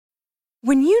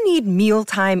When you need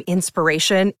mealtime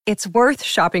inspiration, it's worth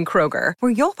shopping Kroger,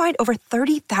 where you'll find over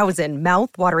 30,000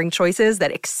 mouth-watering choices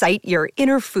that excite your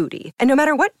inner foodie. And no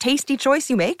matter what tasty choice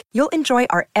you make, you'll enjoy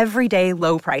our everyday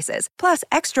low prices, plus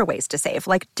extra ways to save,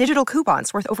 like digital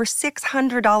coupons worth over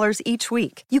 $600 each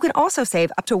week. You can also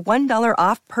save up to $1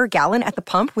 off per gallon at the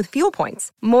pump with fuel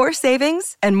points. More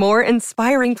savings and more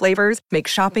inspiring flavors make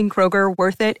shopping Kroger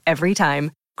worth it every time.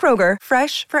 Kroger,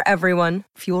 fresh for everyone.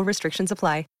 Fuel restrictions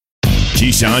apply.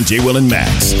 Keyshawn, J. Will, and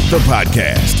Max, the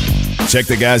podcast. Check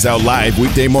the guys out live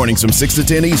weekday mornings from 6 to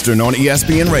 10 Eastern on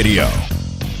ESPN Radio.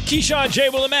 Keyshawn, J.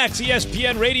 Will, and Max,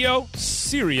 ESPN Radio,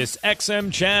 Sirius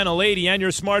XM Channel 80, and your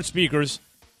smart speakers.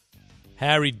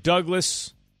 Harry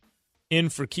Douglas in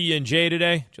for Key and Jay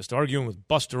today, just arguing with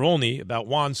Buster Olney about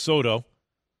Juan Soto.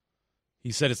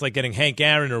 He said it's like getting Hank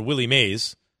Aaron or Willie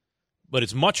Mays, but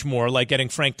it's much more like getting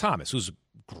Frank Thomas, who's a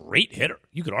great hitter.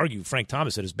 You could argue Frank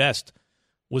Thomas at his best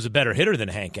was a better hitter than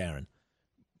Hank Aaron.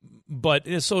 But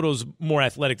Soto's more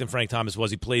athletic than Frank Thomas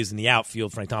was. He plays in the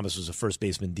outfield. Frank Thomas was a first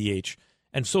baseman, DH.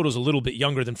 And Soto's a little bit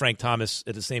younger than Frank Thomas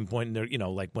at the same point in there,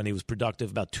 like when he was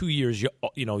productive, about 2 years,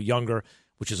 younger,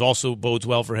 which is also bodes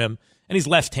well for him. And he's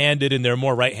left-handed, and they're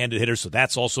more right-handed hitters, so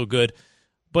that's also good.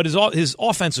 But his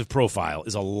offensive profile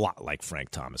is a lot like Frank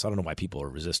Thomas. I don't know why people are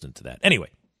resistant to that.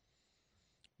 Anyway,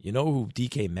 you know who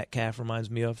DK Metcalf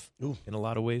reminds me of in a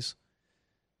lot of ways?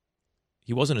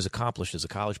 He wasn't as accomplished as a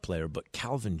college player, but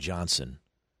Calvin Johnson,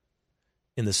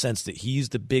 in the sense that he's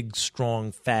the big,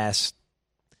 strong, fast,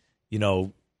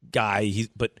 guy,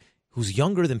 but who's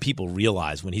younger than people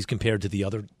realize when he's compared to the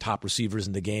other top receivers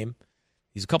in the game.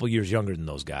 He's a couple years younger than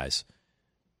those guys.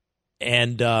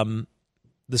 And the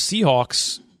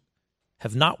Seahawks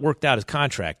have not worked out his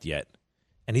contract yet,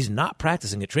 and he's not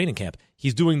practicing at training camp.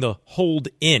 He's doing the hold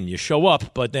in. You show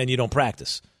up, but then you don't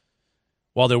practice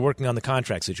while they're working on the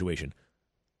contract situation.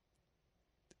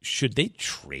 Should they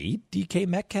trade DK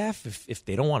Metcalf if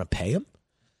they don't want to pay him?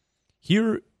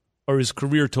 Here are his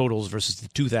career totals versus the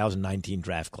 2019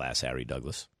 draft class, Harry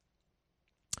Douglas.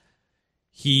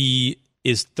 He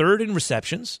is third in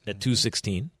receptions at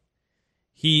 216.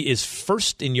 He is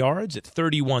first in yards at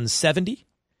 3170,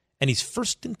 and he's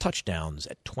first in touchdowns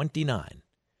at 29.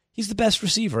 He's the best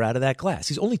receiver out of that class.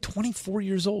 He's only 24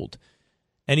 years old,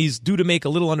 and he's due to make a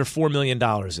little under $4 million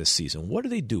this season. What do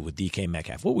they do with DK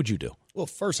Metcalf? What would you do? Well,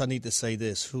 first I need to say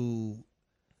this. Whoever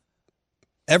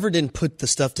didn't put the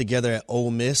stuff together at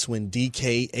Ole Miss when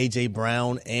DK, A.J.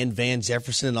 Brown, and Van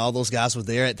Jefferson and all those guys were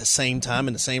there at the same time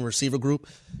in the same receiver group,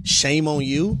 shame on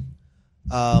you.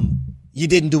 You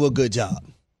didn't do a good job.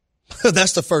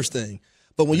 That's the first thing.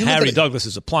 But when you Harry Douglas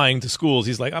is applying to schools,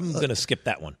 he's like, I'm going to skip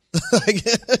that one.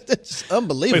 It's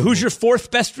unbelievable. Wait, who's your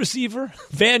fourth best receiver?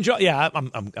 Yeah, I'm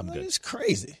good. It's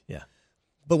crazy. Yeah.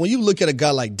 But when you look at a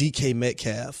guy like DK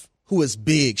Metcalf, who is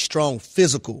big, strong,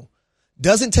 physical,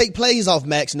 doesn't take plays off,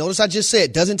 Max. Notice I just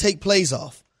said doesn't take plays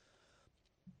off.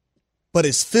 But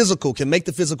is physical, can make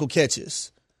the physical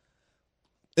catches.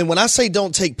 And when I say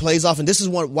don't take plays off, and this is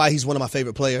why he's one of my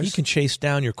favorite players. He can chase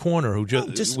down your corner with the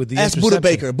ask interception. Buda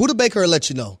Baker. Buda Baker will let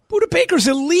you know. Buda Baker's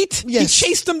elite. Yes. He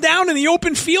chased him down in the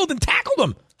open field and tackled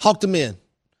him. Hawked him in.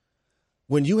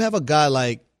 When you have a guy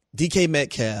like DK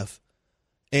Metcalf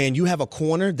and you have a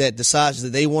corner that decides that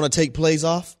they want to take plays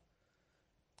off,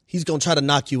 he's going to try to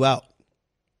knock you out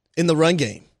in the run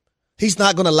game. He's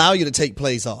not going to allow you to take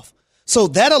plays off. So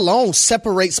that alone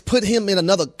put him in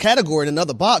another category, in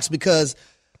another box, because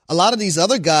a lot of these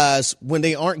other guys, when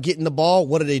they aren't getting the ball,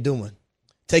 what are they doing?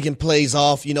 Taking plays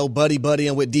off,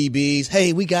 buddying with DBs.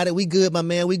 Hey, we got it. We good, my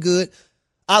man. We good.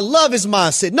 I love his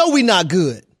mindset. No, we not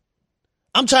good.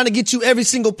 I'm trying to get you every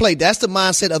single play. That's the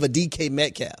mindset of a DK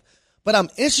Metcalf. But I'm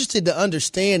interested to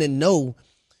understand and know,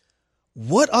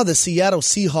 what are the Seattle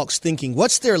Seahawks thinking?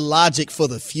 What's their logic for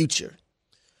the future?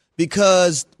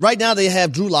 Because right now they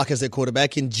have Drew Lock as their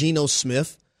quarterback and Geno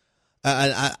Smith.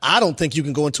 I don't think you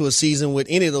can go into a season with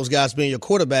any of those guys being your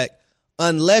quarterback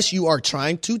unless you are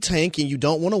trying to tank and you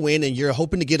don't want to win and you're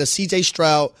hoping to get a C.J.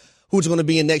 Stroud who's going to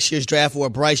be in next year's draft, or a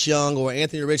Bryce Young or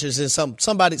Anthony Richardson,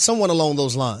 someone along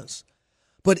those lines.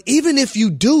 But even if you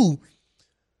do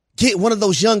get one of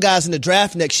those young guys in the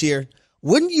draft next year,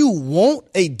 wouldn't you want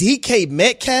a DK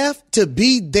Metcalf to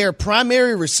be their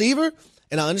primary receiver?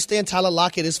 And I understand Tyler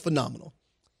Lockett is phenomenal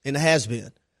and has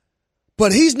been.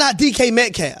 But he's not DK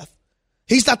Metcalf.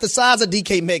 He's not the size of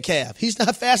DK Metcalf. He's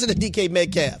not faster than DK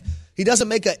Metcalf. He doesn't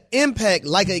make an impact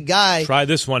like a guy. Try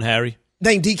this one, Harry.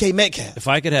 Named DK Metcalf. If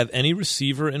I could have any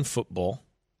receiver in football,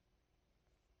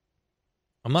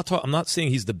 I'm not saying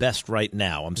he's the best right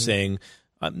now. I'm saying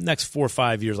next 4 or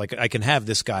 5 years, like I can have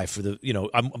this guy for the,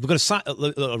 I'm going to sign,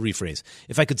 rephrase.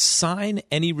 If I could sign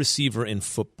any receiver in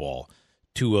football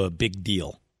to a big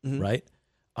deal, right?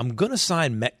 I'm going to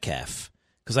sign Metcalf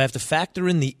because I have to factor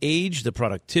in the age, the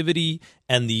productivity,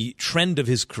 and the trend of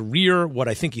his career, what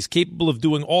I think he's capable of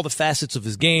doing, all the facets of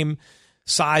his game,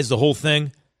 size, the whole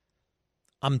thing.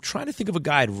 I'm trying to think of a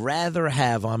guy I'd rather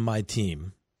have on my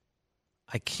team.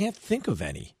 I can't think of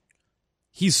any.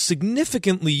 He's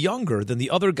significantly younger than the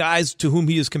other guys to whom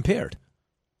he is compared.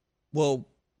 Well,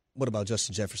 what about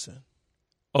Justin Jefferson?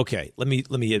 Okay, let me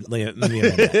amend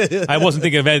that. I wasn't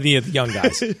thinking of any of the young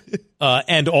guys.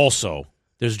 And also,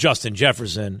 there's Justin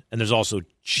Jefferson, and there's also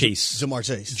Jamar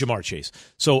Chase.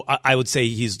 So I would say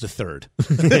he's the third.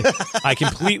 I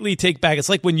completely take back. It's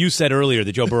like when you said earlier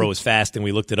that Joe Burrow was fast, and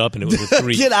we looked it up, and it was a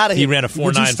 3. Get out of here. He ran a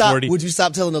 4.9 40. Would you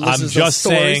stop telling the listeners those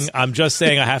stories? I'm just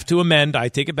saying I have to amend. I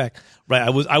take it back. Right,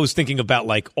 I was thinking about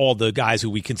like all the guys who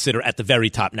we consider at the very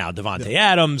top now: Devontae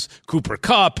Adams, Cooper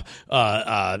Kupp,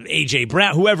 AJ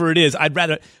Brown, whoever it is. I'd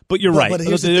rather. But you're right. But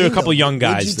there are a couple of young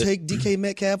guys. Would you take DK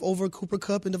Metcalf over Cooper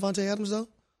Kupp and Devontae Adams though?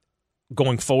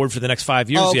 Going forward for the next 5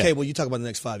 years, oh, okay. Yeah. Well, you talk about the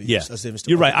next 5 years. Yeah, That's the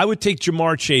you're right. I would take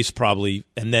Jamar Chase probably,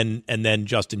 and then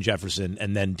Justin Jefferson,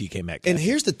 and then DK Metcalf. And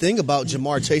here's the thing about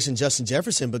Jamar Chase and Justin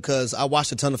Jefferson, because I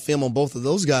watched a ton of film on both of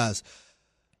those guys.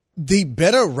 The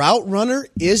better route runner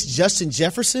is Justin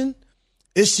Jefferson.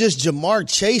 It's just Jamar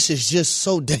Chase is just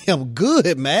so damn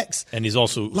good, Max. And he's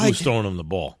also who's throwing him the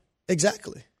ball.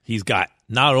 Exactly. He's got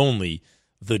not only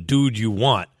the dude you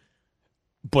want,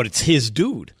 but it's his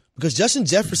dude. Because Justin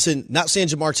Jefferson, not saying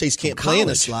Jamar Chase can't play in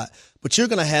a slot, but you're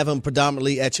going to have him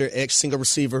predominantly at your X single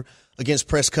receiver against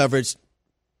press coverage,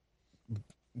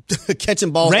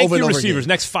 catching balls Rank over and your over receivers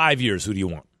again. next 5 years. Who do you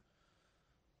want?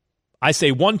 I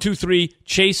say 1, 2, 3.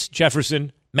 Chase,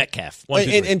 Jefferson, Metcalf. 1, 2,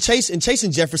 3. And Chase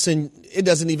and Jefferson, it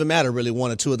doesn't even matter really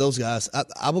one or two of those guys.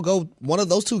 I will go one of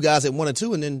those two guys at 1 and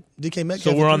 2, and then DK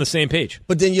Metcalf. So we're on the same page.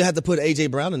 But then you have to put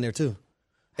AJ Brown in there too.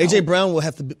 AJ Brown will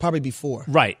have to probably be 4.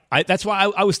 Right. That's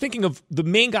why I was thinking of the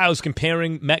main guy I was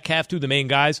comparing Metcalf to. The main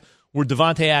guys were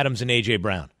Devontae Adams and AJ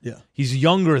Brown. Yeah, he's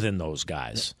younger than those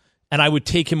guys, and I would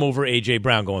take him over AJ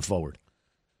Brown going forward.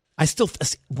 I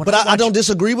don't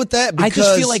disagree with that. Because I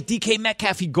just feel like DK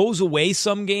Metcalf, he goes away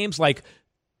some games like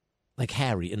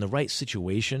Harry in the right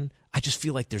situation. I just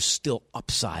feel like there's still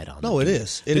upside on him. No, it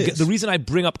is. The reason I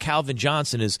bring up Calvin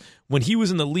Johnson is when he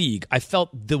was in the league, I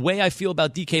felt the way I feel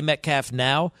about DK Metcalf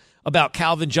now about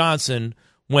Calvin Johnson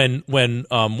when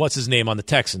what's his name on the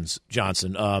Texans,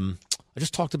 Johnson. I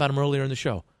just talked about him earlier in the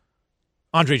show.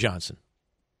 Andre Johnson.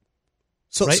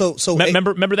 So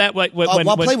remember that? Like, I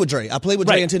played with Dre. I played with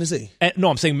Dre in Tennessee. No,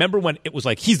 I'm saying remember when it was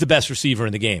like he's the best receiver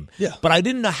in the game. Yeah. But I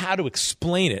didn't know how to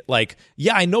explain it. Like,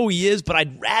 yeah, I know he is, but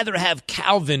I'd rather have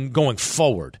Calvin going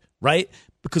forward, right?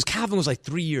 Because Calvin was like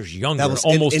 3 years younger, almost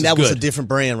as good. And that was a different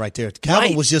brand right there.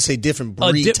 Calvin was just a different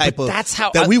breed type of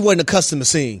that we weren't accustomed to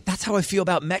seeing. That's how I feel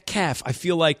about Metcalf. I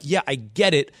feel like, yeah, I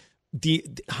get it.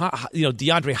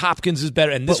 DeAndre Hopkins is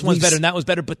better, and this one's better, and that one's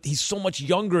better. But he's so much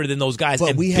younger than those guys,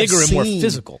 and bigger and more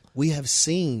physical. We have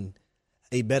seen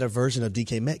a better version of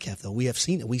DK Metcalf, though. We have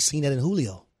seen it. We've seen that in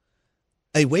Julio.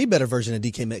 A way better version of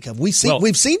DK Metcalf. We've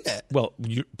seen that. Well,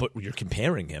 but you're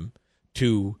comparing him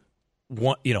to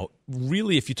one.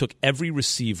 Really, if you took every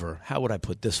receiver, how would I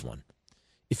put this one?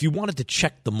 If you wanted to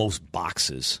check the most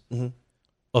boxes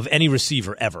of any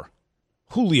receiver ever.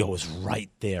 Julio is right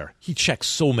there. He checks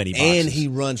so many boxes. And he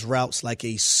runs routes like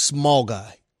a small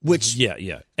guy, which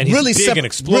and he's really big and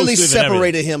explosive. Really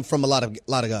separated him from a lot of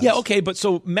guys. Yeah, okay, but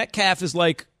so Metcalf is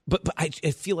like, but I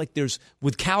feel like there's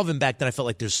with Calvin back then. I felt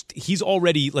like he's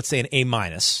already, let's say, an A-,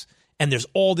 and there's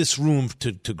all this room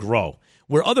to grow.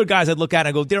 Where other guys I'd look at and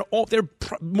I go, they're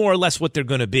more or less what they're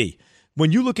going to be.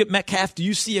 When you look at Metcalf, do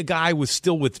you see a guy with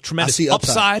tremendous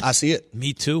upside? I see it.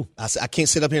 Me too. I can't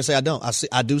sit up here and say I don't.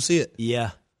 I do see it.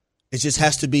 Yeah. It just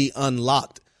has to be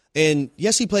unlocked. And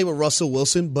yes, he played with Russell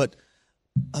Wilson, but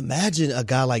imagine a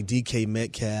guy like DK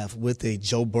Metcalf with a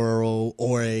Joe Burrow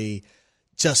or a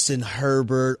Justin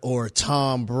Herbert or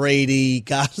Tom Brady.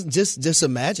 Guys, just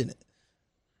imagine it.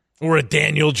 Or a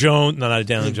Daniel Jones. No, not a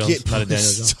Daniel Jones. Not a Daniel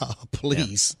Jones. Stop,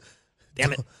 please. Yeah.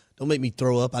 Damn it. Don't make me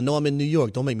throw up. I know I'm in New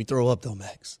York. Don't make me throw up, though,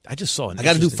 Max. I just saw I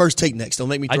got to do first take next. Don't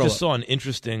make me throw up. I just saw an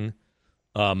interesting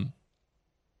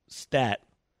stat.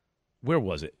 Where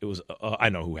was it? It was I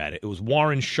know who had it. It was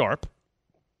Warren Sharp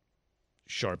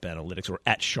Analytics, or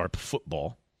at Sharp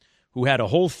Football, who had a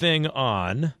whole thing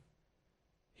on,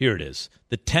 here it is,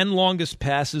 the 10 longest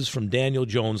passes from Daniel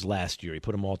Jones last year. He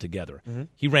put them all together. Mm-hmm.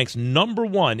 He ranks number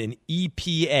 1 in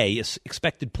EPA,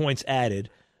 expected points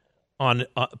added, on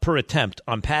per attempt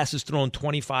on passes thrown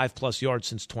 25-plus yards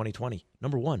since 2020.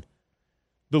 Number one.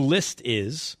 The list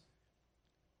is,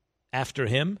 after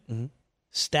him,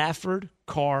 Stafford,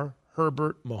 Carr,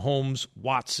 Herbert, Mahomes,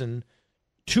 Watson,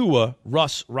 Tua,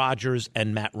 Russ, Rodgers,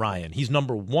 and Matt Ryan. He's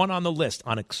number one on the list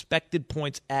on expected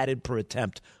points added per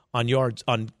attempt on yards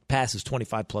on passes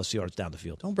 25-plus yards down the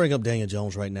field. Don't bring up Daniel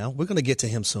Jones right now. We're going to get to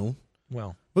him soon.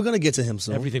 Well, we're going to get to him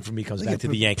soon. Everything for me comes back to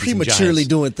the Yankees and Giants. Prematurely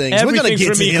doing things. Everything we're gonna get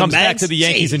for to me him, comes Max. back to the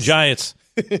Yankees and Giants.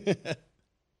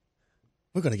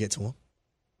 We're going to get to him.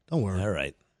 Don't worry. All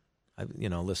right.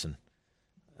 Listen,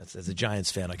 as a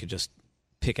Giants fan, I could just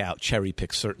cherry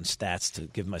pick certain stats to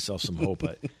give myself some hope.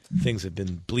 Things have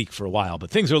been bleak for a while,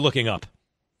 but things are looking up.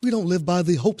 We don't live by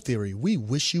the hope theory. We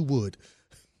wish you would.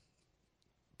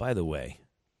 By the way,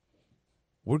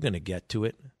 we're going to get to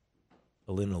it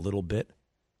in a little bit.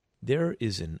 There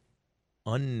is an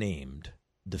unnamed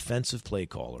defensive play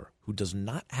caller who does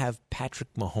not have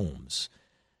Patrick Mahomes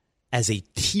as a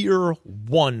tier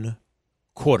 1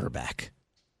 quarterback.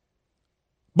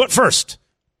 But first,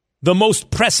 the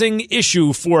most pressing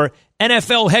issue for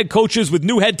NFL head coaches with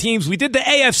new head teams. We did the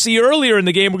AFC earlier in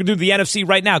the game. We're going to do the NFC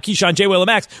right now. Keyshawn, J. Will, and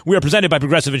Max. We are presented by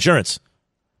Progressive Insurance.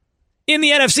 In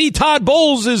the NFC, Todd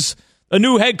Bowles is a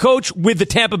new head coach with the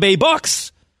Tampa Bay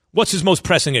Bucks. What's his most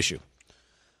pressing issue?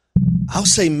 I'll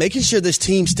say making sure this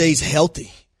team stays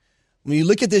healthy. When you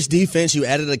look at this defense, you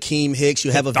added Akeem Hicks,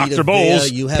 you have a Dr. Bowles,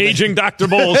 paging Dr.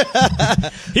 Bowles.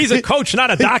 He's a coach,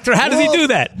 not a doctor. How does he do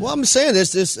that? Well, I'm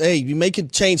saying you make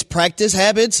it change practice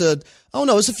habits. I don't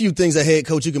know. It's a few things a head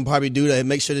coach you can probably do to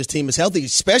make sure this team is healthy,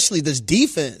 especially this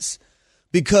defense,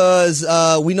 because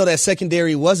we know that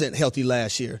secondary wasn't healthy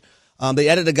last year. They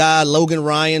added a guy, Logan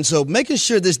Ryan. So making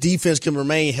sure this defense can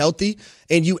remain healthy,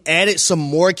 and you added some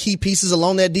more key pieces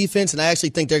along that defense, and I actually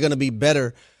think they're going to be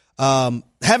better,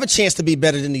 have a chance to be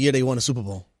better than the year they won the Super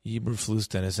Bowl. Eberflus,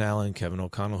 Dennis Allen, Kevin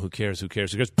O'Connell. Who cares?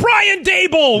 Brian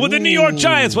Dable with the New York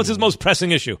Giants. What's his most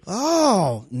pressing issue?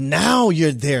 Oh, now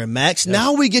you're there, Max. Yeah.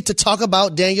 Now we get to talk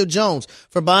about Daniel Jones.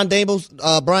 For Brian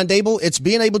Dable, it's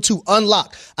being able to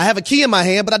unlock. I have a key in my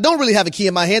hand, but I don't really have a key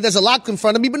in my hand. There's a lock in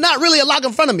front of me, but not really a lock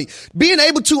in front of me. Being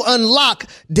able to unlock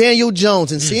Daniel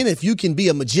Jones and seeing if you can be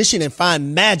a magician and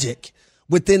find magic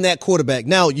within that quarterback.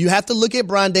 Now, you have to look at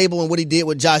Brian Dable and what he did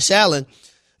with Josh Allen.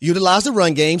 Utilize the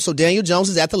run game, so Daniel Jones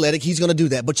is athletic. He's going to do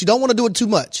that, but you don't want to do it too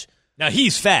much. Now,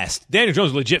 he's fast. Daniel Jones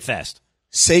is legit fast.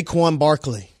 Saquon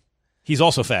Barkley. He's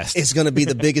also fast. It's going to be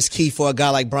the biggest key for a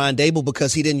guy like Brian Dable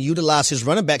because he didn't utilize his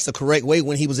running backs the correct way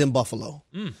when he was in Buffalo.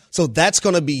 So that's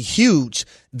going to be huge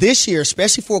this year,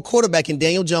 especially for a quarterback in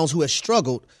Daniel Jones who has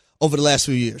struggled over the last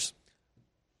few years.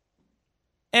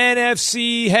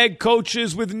 NFC head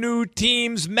coaches with new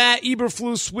teams. Matt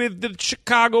Eberflus with the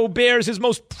Chicago Bears. His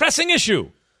most pressing issue.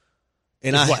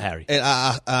 And Harry? And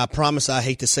I promise I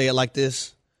hate to say it like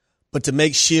this, but to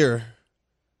make sure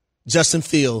Justin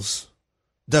Fields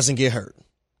doesn't get hurt.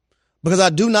 Because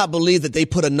I do not believe that they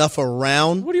put enough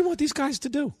around. What do you want these guys to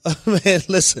do? Man,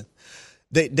 listen.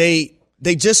 They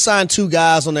just signed 2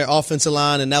 guys on their offensive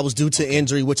line, and that was due to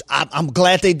injury, which I'm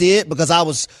glad they did because I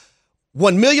was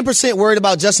 1,000,000% worried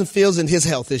about Justin Fields and his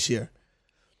health this year.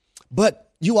 But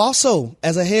you also,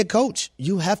 as a head coach,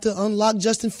 you have to unlock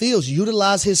Justin Fields,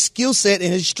 utilize his skill set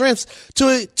and his strengths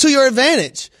to your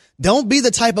advantage. Don't be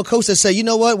the type of coach that say, you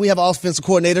know what, we have an offensive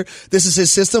coordinator. This is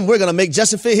his system. We're going to make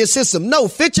Justin fit his system. No,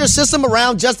 fit your system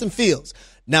around Justin Fields.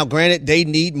 Now, granted, they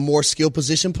need more skill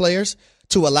position players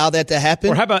to allow that to happen.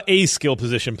 Or how about a skill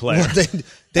position player?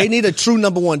 They need a true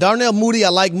number one. Darnell Mooney, I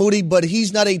like Mooney, but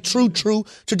he's not a true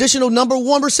traditional number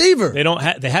one receiver.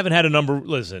 They haven't had a number.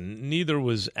 Listen, neither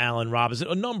was Allen Robinson.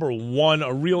 A number one,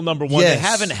 a real number one. Yes. They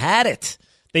haven't had it.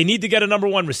 They need to get a number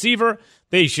one receiver.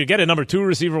 They should get a number 2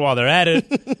 receiver while they're at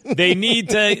it. They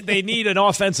need an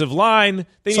offensive line.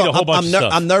 They need a whole bunch of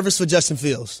stuff. I'm nervous for Justin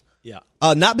Fields. Yeah.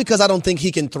 Not because I don't think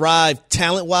he can thrive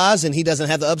talent-wise and he doesn't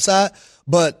have the upside,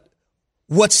 but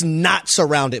what's not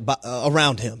surrounded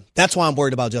around him. That's why I'm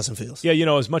worried about Justin Fields.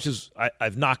 Yeah, as much as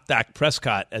I've knocked Dak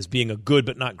Prescott as being a good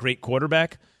but not great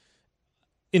quarterback,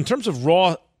 in terms of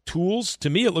raw tools, to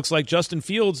me it looks like Justin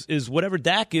Fields is whatever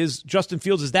Dak is. Justin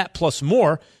Fields is that plus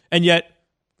more, and yet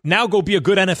now go be a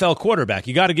good NFL quarterback.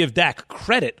 You got to give Dak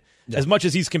credit as much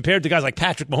as he's compared to guys like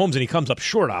Patrick Mahomes, and he comes up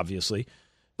short, obviously.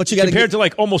 But you got compared to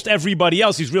like almost everybody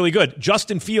else, he's really good.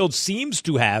 Justin Fields seems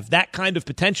to have that kind of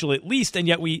potential at least, and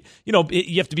yet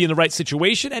you have to be in the right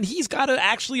situation, and he's got to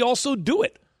actually also do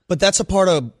it. But that's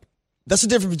the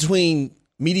difference between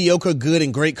mediocre, good,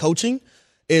 and great coaching.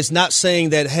 It's not saying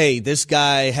that, hey, this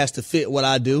guy has to fit what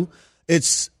I do.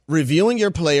 It's reviewing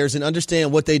your players and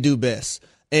understand what they do best.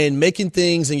 and making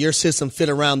things in your system fit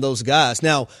around those guys.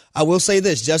 Now, I will say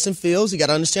this, Justin Fields, you got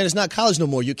to understand it's not college no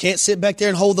more. You can't sit back there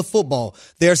and hold the football.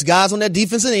 There's guys on that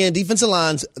defensive end, defensive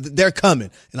lines, they're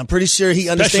coming. And I'm pretty sure he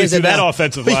understands that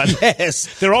offensive line.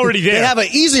 Yes. They're already there. They have an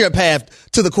easier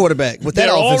path to the quarterback with that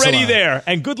offensive line. They're already there.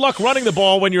 And good luck running the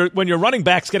ball when your running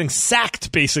back's getting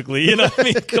sacked, basically. You know what I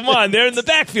mean? Come on, they're in the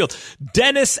backfield.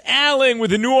 Dennis Allen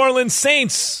with the New Orleans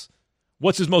Saints.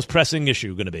 What's his most pressing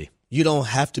issue going to be? You don't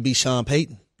have to be Sean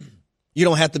Payton. You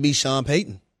don't have to be Sean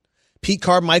Payton. Pete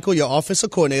Carmichael, your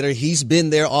offensive coordinator, he's been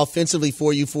there offensively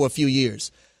for you for a few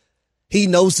years. He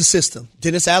knows the system.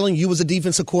 Dennis Allen, you was a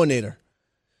defensive coordinator.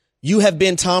 You have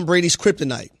been Tom Brady's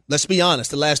kryptonite. Let's be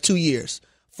honest, the last 2 years.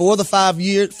 4 of the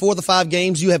 5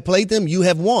 games you have played them, you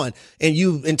have won.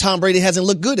 And Tom Brady hasn't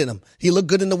looked good in them. He looked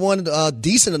good in the one,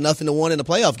 decent enough in the one in the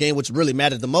playoff game, which really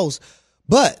mattered the most.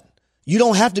 But you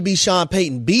don't have to be Sean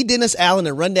Payton. Be Dennis Allen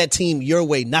and run that team your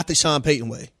way, not the Sean Payton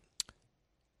way.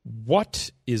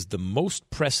 What is the most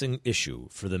pressing issue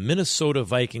for the Minnesota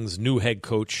Vikings' new head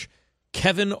coach,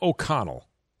 Kevin O'Connell?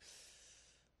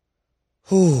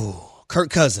 Kirk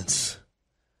Cousins.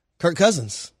 Kirk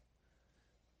Cousins.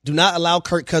 Do not allow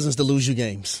Kirk Cousins to lose you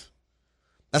games.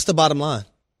 That's the bottom line.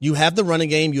 You have the running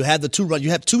game. You have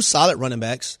you have 2 solid running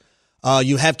backs.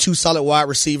 You have 2 solid wide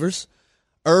receivers.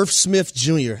 Irv Smith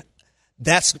Jr.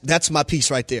 That's my piece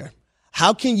right there.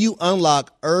 How can you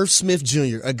unlock Irv Smith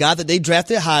Jr., a guy that they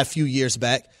drafted high a few years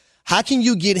back? How can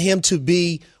you get him to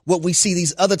be what we see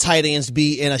these other tight ends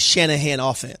be in a Shanahan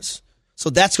offense? So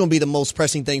that's going to be the most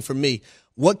pressing thing for me.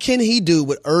 What can he do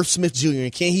with Irv Smith Jr.,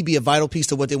 and can he be a vital piece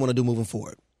to what they want to do moving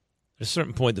forward? At a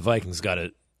certain point, the Vikings got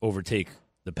to overtake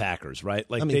the Packers, right?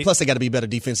 Plus they got to be better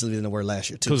defensively than they were last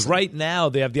year, too. Because right now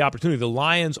they have the opportunity. The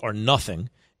Lions are nothing,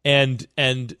 and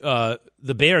the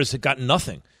Bears have got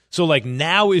nothing. So,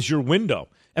 now is your window.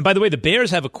 And by the way, the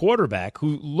Bears have a quarterback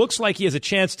who looks like he has a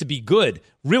chance to be good,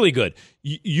 really good.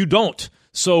 You don't.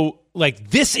 So,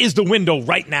 this is the window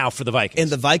right now for the Vikings. And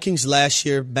the Vikings last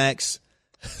year, Max,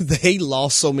 they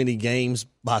lost so many games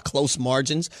by close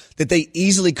margins that they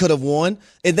easily could have won,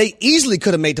 and they easily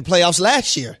could have made the playoffs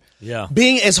last year. Yeah.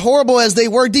 Being as horrible as they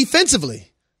were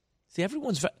defensively. See,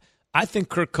 I think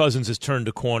Kirk Cousins has turned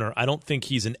a corner. I don't think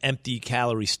he's an empty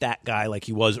calorie stat guy like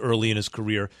he was early in his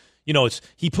career. You know,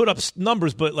 he put up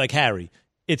numbers, but like Harry,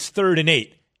 it's 3rd and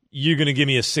 8. You're going to give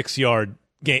me a 6-yard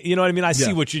game. You know what I mean? I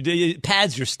see what you do. It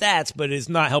pads your stats, but it's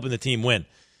not helping the team win.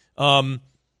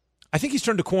 I think he's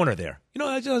turned a corner there. You know,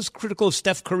 I was critical of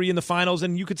Steph Curry in the finals,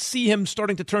 and you could see him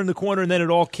starting to turn the corner, and then it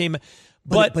all came.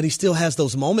 But he still has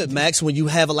those moments, Max, when you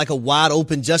have a wide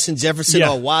open Justin Jefferson or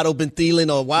a wide open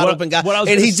Thielen or a wide open guy,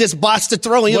 and he just botched the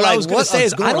throw. And you're like, what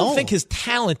is going on? I don't think his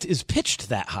talent is pitched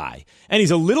that high. And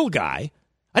he's a little guy.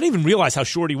 I didn't even realize how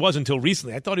short he was until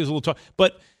recently. I thought he was a little tall.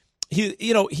 But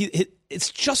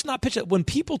it's just not pitched. When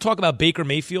people talk about Baker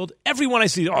Mayfield, everyone I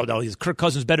see, he's Kirk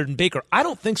Cousins better than Baker. I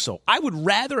don't think so. I would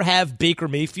rather have Baker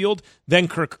Mayfield than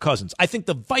Kirk Cousins. I think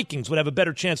the Vikings would have a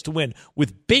better chance to win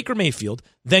with Baker Mayfield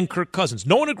than Kirk Cousins.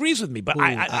 No one agrees with me, but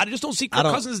I just don't see Kirk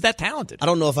Cousins as that talented. I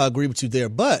don't know if I agree with you there,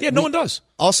 but no one does.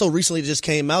 Also, recently it just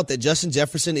came out that Justin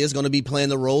Jefferson is going to be playing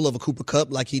the role of a Cooper Kupp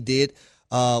like he did.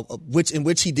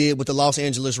 Which he did with the Los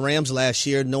Angeles Rams last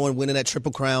year, winning that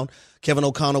Triple Crown. Kevin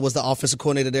O'Connell was the offensive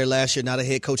coordinator there last year, now the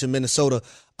head coach in Minnesota.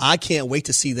 I can't wait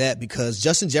to see that because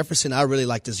Justin Jefferson, I really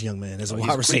like this young man as a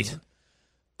wide receiver.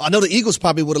 I know the Eagles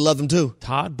probably would have loved him too.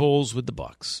 Todd Bowles with the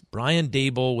Bucks, Brian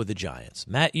Daboll with the Giants,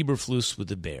 Matt Eberflus with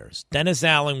the Bears, Dennis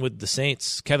Allen with the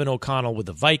Saints, Kevin O'Connell with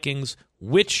the Vikings.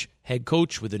 Which head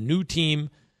coach with a new team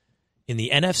in the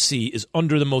NFC is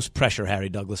under the most pressure, Harry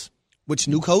Douglas? Which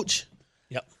new coach?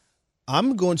 Yep.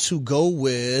 I'm going to go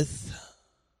with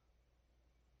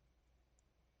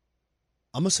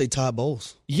I'm going to say Todd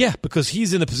Bowles. Yeah, because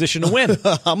he's in a position to win.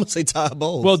 I'm going to say Todd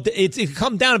Bowles. Well, it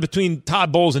comes down between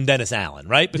Todd Bowles and Dennis Allen,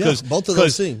 right? Because both of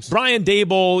those teams. Brian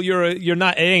Daboll, you're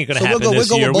not. It ain't going to happen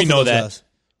this year. We know that.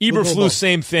 Eberflus,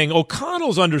 same thing.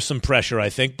 O'Connell's under some pressure, I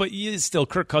think, but still,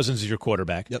 Kirk Cousins is your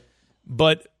quarterback. Yep.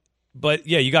 But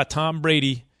yeah, you got Tom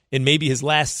Brady in maybe his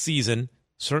last season,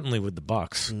 certainly with the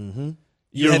Bucs. Mm-hmm.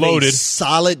 You're loaded.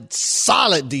 Solid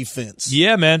defense.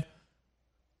 Yeah, man.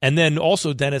 And then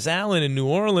also Dennis Allen in New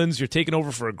Orleans. You're taking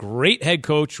over for a great head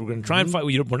coach. We're going to try and find.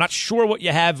 We're not sure what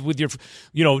you have with your,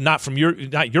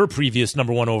 not your previous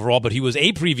number 1 overall, but he was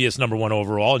a previous number 1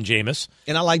 overall in Jameis.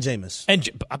 And I like Jameis. And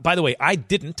by the way, I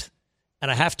didn't,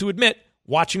 and I have to admit,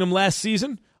 watching him last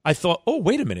season, I thought, oh,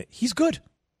 wait a minute, he's good.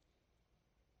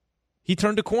 He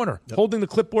turned a corner, holding the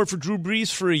clipboard for Drew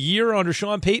Brees for a year under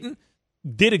Sean Payton.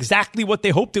 did exactly what they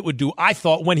hoped it would do, I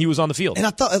thought, when he was on the field. And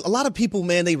I thought a lot of people,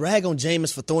 man, they rag on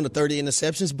Jameis for throwing the 30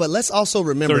 interceptions, but let's also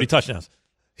remember 30 touchdowns.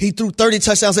 He threw 30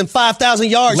 touchdowns and 5,000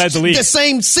 yards Led the league. the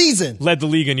same season. Led the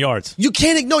league in yards. You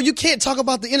can't ignore. You can't talk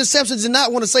about the interceptions and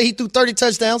not want to say he threw 30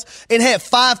 touchdowns and had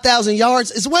 5,000 yards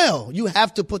as well. You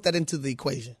have to put that into the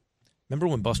equation. Remember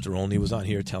when Buster Olney was on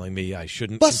here telling me I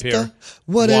shouldn't Buster, compare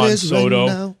what Juan it is Soto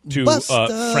right now.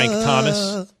 to Frank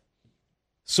Thomas?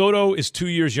 Soto is 2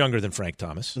 years younger than Frank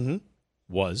Thomas.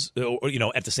 Was,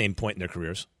 at the same point in their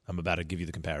careers. I'm about to give you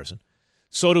the comparison.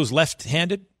 Soto's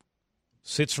left-handed,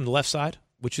 sits from the left side,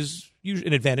 which is usually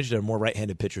an advantage. There are more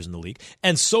right-handed pitchers in the league.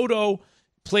 And Soto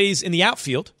plays in the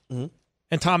outfield,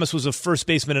 and Thomas was a first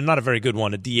baseman and not a very good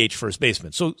one, a DH first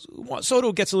baseman. So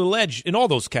Soto gets a little edge in all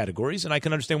those categories, and I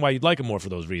can understand why you'd like him more for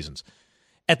those reasons.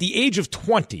 At the age of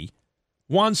 20,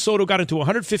 Juan Soto got into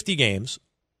 150 games,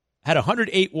 had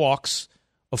 108 walks,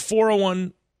 a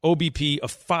 401 OBP, a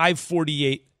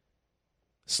 548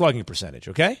 slugging percentage,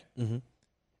 okay?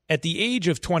 At the age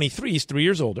of 23, he's 3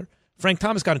 years older, Frank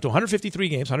Thomas got into 153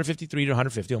 games, 153 to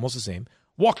 150, almost the same,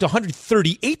 walked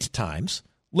 138 times,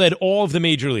 led all of the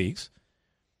major leagues,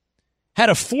 had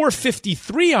a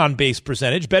 453 on-base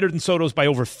percentage, better than Soto's by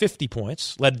over 50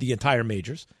 points, led the entire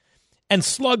majors, and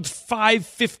slugged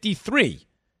 553,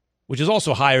 which is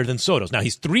also higher than Soto's. Now,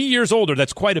 he's 3 years older.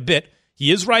 That's quite a bit.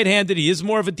 He is right-handed. He is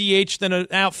more of a DH than an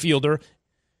outfielder.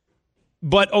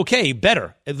 But, okay,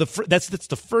 better. That's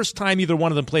the first time either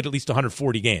one of them played at least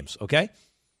 140 games, okay?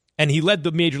 And he led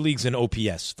the major leagues in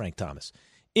OPS, Frank Thomas.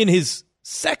 In his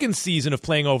second season of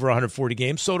playing over 140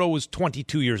 games, Soto was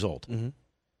 22 years old.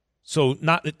 So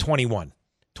not at 21,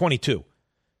 22.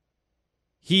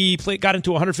 He got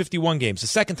into 151 games. The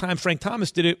second time Frank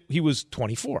Thomas did it, he was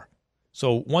 24.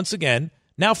 So once again,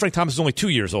 now Frank Thomas is only 2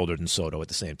 years older than Soto at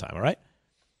the same time, all right?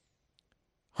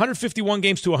 151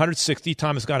 games to 160,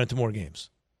 Thomas got into more games.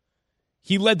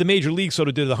 He led the major league,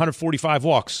 Soto did 145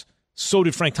 walks. So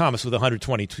did Frank Thomas with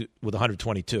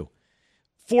 122.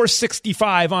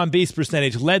 465 on-base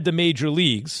percentage, led the major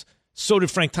leagues. So did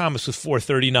Frank Thomas with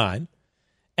 439.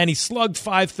 And he slugged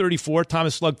 534.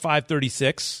 Thomas slugged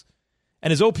 536.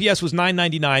 And his OPS was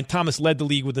 999. Thomas led the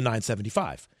league with the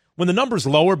 975. When the number's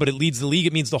lower, but it leads the league,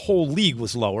 it means the whole league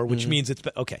was lower, which means it's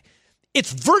okay.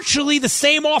 It's virtually the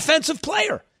same offensive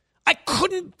player. I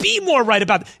couldn't be more right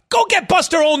about it. Go get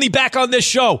Buster Olney back on this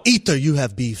show. Ether, you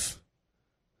have beef.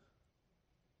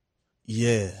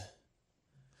 Yeah.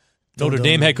 Notre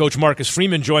Dame head coach Marcus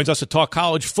Freeman joins us to talk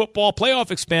college football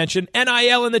playoff expansion,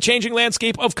 NIL, and the changing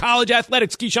landscape of college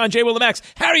athletics. Keyshawn, J. Will, and Max.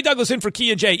 Harry Douglas in for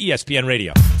Key and J, ESPN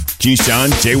Radio.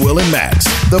 Keyshawn, J. Will, and Max,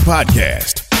 the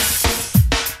podcast.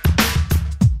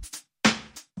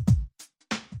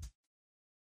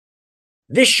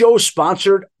 This show is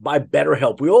sponsored by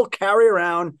BetterHelp. We all carry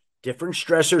around different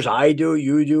stressors. I do,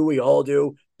 you do, we all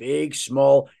do, big,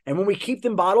 small. And when we keep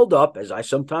them bottled up, as I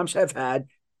sometimes have had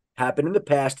happen in the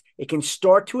past, it can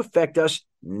start to affect us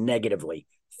negatively.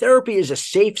 Therapy is a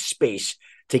safe space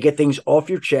to get things off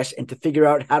your chest and to figure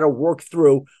out how to work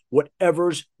through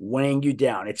whatever's weighing you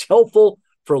down. It's helpful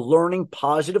for learning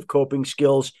positive coping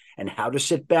skills and how to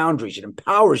set boundaries. It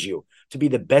empowers you to be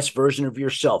the best version of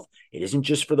yourself. It isn't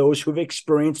just for those who have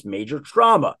experienced major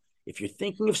trauma. If you're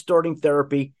thinking of starting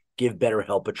therapy, give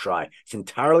BetterHelp a try. It's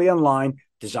entirely online,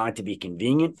 designed to be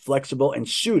convenient, flexible, and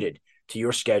suited to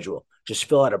your schedule. Just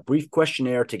fill out a brief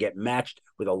questionnaire to get matched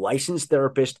with a licensed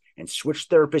therapist and switch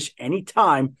therapists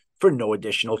anytime for no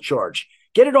additional charge.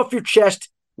 Get it off your chest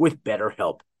with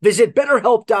BetterHelp. Visit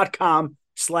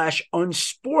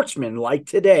BetterHelp.com/unsportsmanlike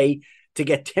today to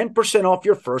get 10% off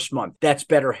your first month. That's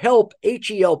BetterHelp,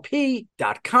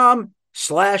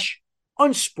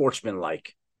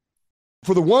 HELP.com/unsportsmanlike.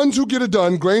 For the ones who get it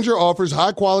done, Grainger offers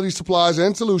high-quality supplies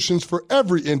and solutions for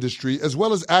every industry, as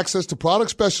well as access to product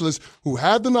specialists who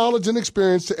have the knowledge and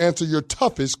experience to answer your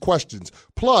toughest questions.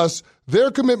 Plus,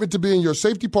 their commitment to being your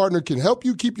safety partner can help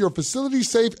you keep your facility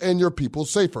safe and your people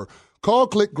safer. Call,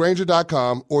 click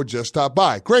Grainger.com, or just stop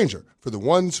by. Grainger, for the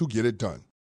ones who get it done.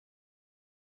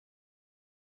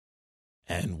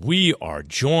 And we are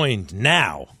joined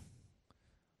now.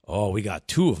 Oh, we got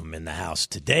two of them in the house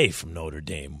today from Notre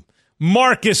Dame.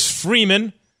 Marcus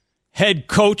Freeman, head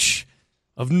coach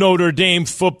of Notre Dame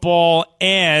football,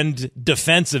 and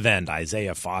defensive end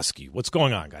Isaiah Foskey. What's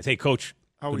going on, guys? Hey, Coach.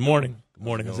 Good morning. Good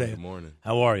morning, Isaiah. Good morning.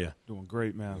 How are you? Doing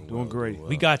great, man. Doing great.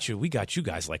 We got you. We got you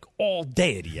guys like all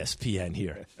day at ESPN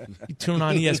here. You tune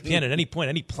on ESPN at any point,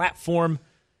 any platform.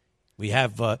 We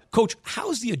have Coach.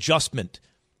 How's the adjustment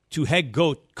to head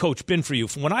coach been for you?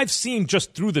 From what I've seen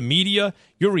just through the media,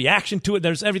 your reaction to it,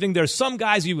 there's everything. There's some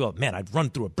guys you go, man, I'd run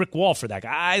through a brick wall for that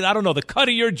guy. I don't know, the cut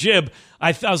of your jib.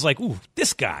 I was like, ooh,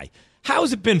 this guy. How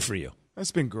has it been for you?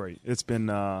 It's been great. It's been,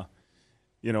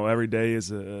 every day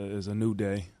is a new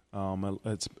day.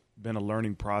 It's been a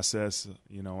learning process.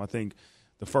 I think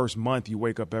the first month you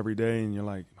wake up every day and you're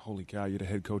like, holy cow, you're the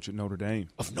head coach at Notre Dame.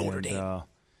 Of Notre Dame.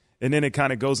 And then it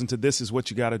kind of goes into this is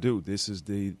what you got to do. This is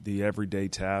the everyday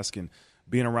task. And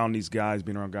being around these guys,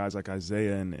 being around guys like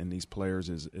Isaiah and these players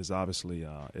is obviously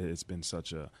it's been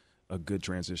such a good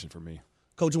transition for me.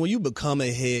 Coach, when you become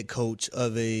a head coach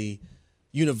of a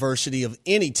university of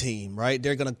any team, right,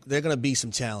 there are gonna be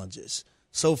some challenges.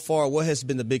 So far, what has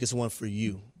been the biggest one for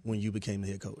you when you became the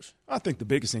head coach? I think the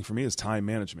biggest thing for me is time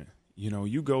management.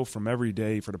 You go from every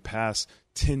day for the past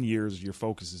 10 years, your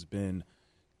focus has been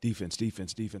defense.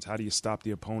 How do you stop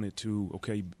the opponent to,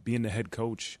 okay, being the head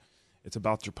coach, it's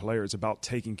about your player. It's about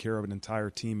taking care of an entire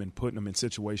team and putting them in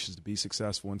situations to be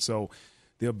successful. And so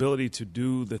the ability to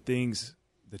do the things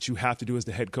that you have to do as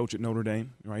the head coach at Notre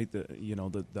Dame, right? The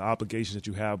obligations that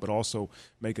you have, but also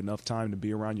make enough time to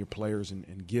be around your players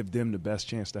and give them the best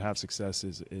chance to have success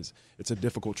is it's a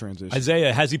difficult transition.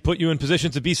 Isaiah, has he put you in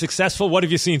position to be successful? What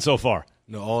have you seen so far?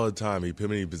 No, all the time. He put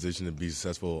me in a position to be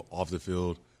successful off the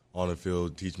field, on the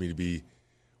field, teach me to be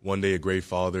one day a great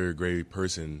father, a great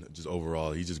person, just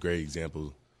overall. He's just a great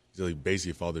example. He's like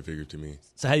basically a father figure to me.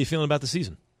 So how are you feeling about the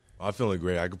season? I'm feeling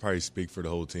great. I could probably speak for the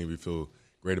whole team. We feel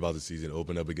great about the season.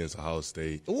 Open up against Ohio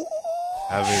State. We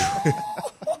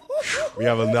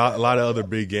have a lot of other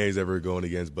big games that we're going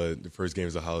against, but the first game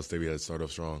is Ohio State. We had to start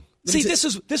off strong. See, this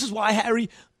is why, Harry,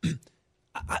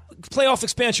 playoff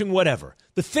expansion, whatever.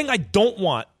 The thing I don't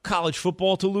want college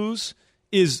football to lose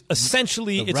is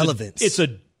essentially relevance. It's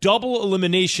a double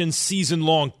elimination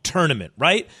season-long tournament,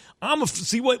 right?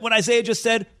 See what Isaiah just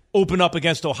said? Open up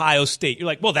against Ohio State. You're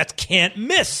like, well, that can't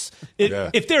miss.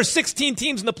 If there's 16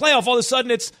 teams in the playoff, all of a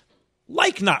sudden it's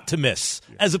like not to miss,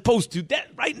 as opposed to that.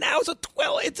 Right now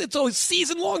it's it's a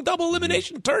season-long double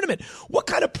elimination tournament. What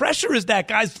kind of pressure is that,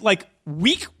 guys? Like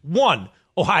week 1,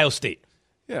 Ohio State.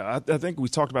 Yeah, I think we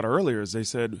talked about it earlier. As they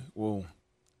said, well,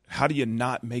 how do you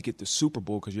not make it the Super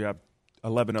Bowl because you have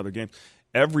 11 other games?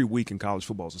 Every week in college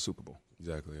football is a Super Bowl.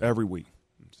 Exactly. Yeah. Every week.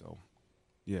 So,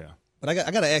 yeah. But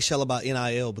I got to ask y'all about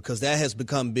NIL because that has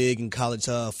become big in college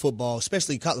football,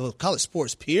 especially college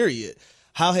sports, period.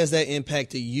 How has that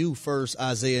impacted you first,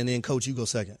 Isaiah, and then, Coach, you go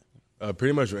second?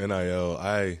 Pretty much with NIL,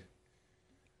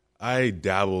 I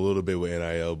dabble a little bit with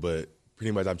NIL, but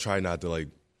pretty much I'm trying not to,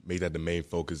 make that the main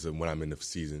focus of when I'm in the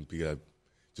season because I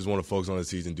just want to focus on the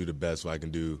season, do the best what I can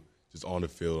do just on the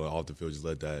field and off the field, just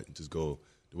let that just go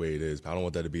the way it is. But I don't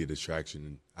want that to be a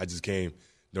distraction. I just came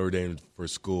Notre Dame for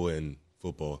school and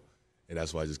football. And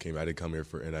that's why I just came. I didn't come here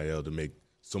for NIL to make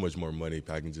so much more money. If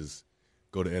I can just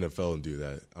go to NFL and do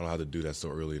that. I don't have to do that so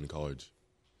early in college.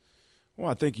 Well,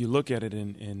 I think you look at it,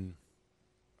 and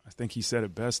I think he said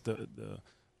it best.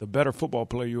 The better football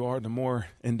player you are, the more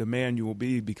in demand you will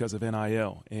be because of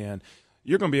NIL. And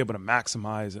you're going to be able to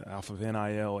maximize off of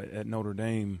NIL at Notre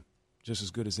Dame just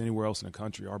as good as anywhere else in the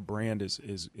country. Our brand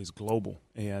is global.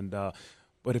 And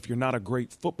but if you're not a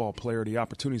great football player, the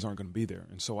opportunities aren't going to be there.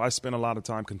 And so I spend a lot of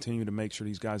time continuing to make sure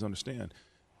these guys understand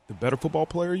the better football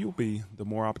player you'll be, the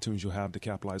more opportunities you'll have to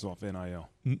capitalize off NIL.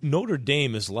 Notre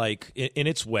Dame is like, in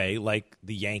its way, like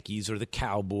the Yankees or the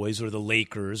Cowboys or the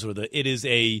Lakers it is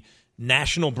a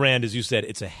national brand, as you said.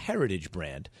 It's a heritage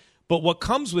brand. But what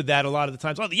comes with that a lot of the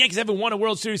times, the Yankees haven't won a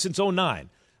World Series since 2009.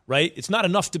 Right? It's not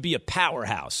enough to be a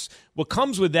powerhouse. What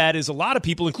comes with that is a lot of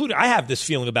people, including I have this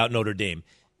feeling about Notre Dame,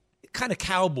 kind of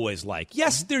Cowboys-like.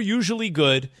 Yes, they're usually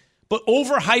good, but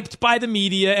overhyped by the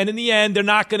media, and in the end, they're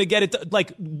not going to get it.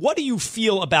 What do you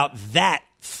feel about that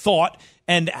thought,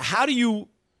 and how do you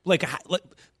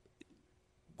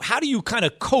how do you kind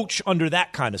of coach under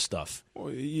that kind of stuff? Well,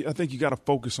 I think you got to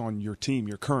focus on your team,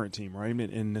 your current team, right,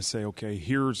 and to say, okay,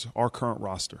 here's our current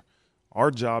roster. Our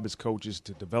job as coaches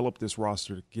to develop this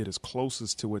roster to get as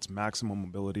closest to its maximum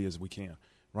ability as we can,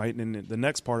 right? And the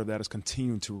next part of that is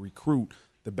continuing to recruit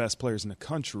the best players in the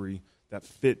country that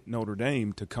fit Notre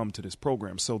Dame to come to this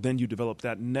program. So then you develop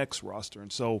that next roster.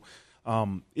 And so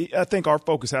I think our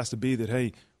focus has to be that,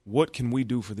 hey, what can we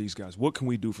do for these guys? What can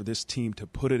we do for this team to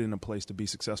put it in a place to be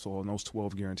successful on those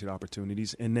 12 guaranteed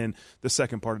opportunities? And then the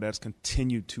second part of that is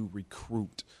continue to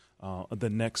recruit the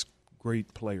next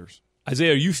great players.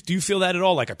 Isaiah, do you feel that at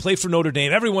all? Like, I play for Notre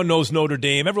Dame. Everyone knows Notre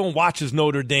Dame. Everyone watches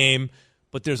Notre Dame.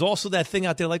 But there's also that thing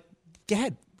out there like, go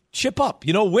ahead, chip up.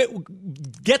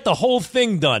 Get the whole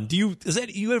thing done. Do you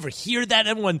ever hear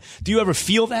that? Do you ever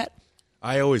feel that?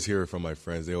 I always hear it from my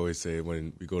friends. They always say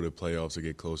when we go to playoffs or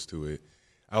get close to it,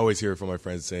 I always hear it from my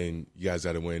friends saying, you guys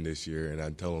got to win this year. And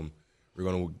I tell them, we're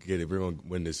going to get it. We're going to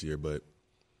win this year. But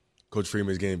Coach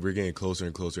Freeman, we're getting closer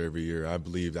and closer every year. I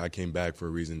believe I came back for a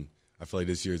reason. I feel like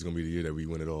this year is going to be the year that we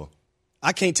win it all.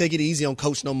 I can't take it easy on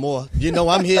Coach no more. You know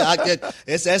I'm here.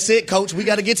 That's it, Coach. We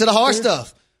got to get to the hard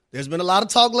stuff. There's been a lot of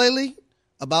talk lately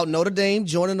about Notre Dame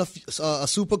joining a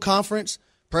super conference,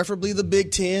 preferably the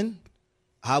Big Ten.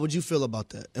 How would you feel about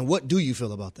that? And what do you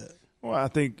feel about that? Well, I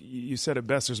think you said it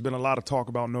best. There's been a lot of talk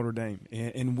about Notre Dame,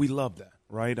 and we love that,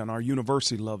 right? And our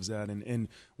university loves that, and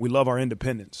we love our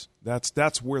independence.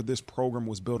 That's where this program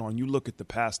was built on. You look at the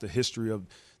past, the history of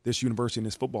this university and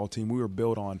this football team, we were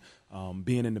built on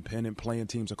being independent, playing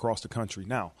teams across the country.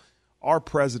 Now, our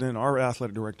president, our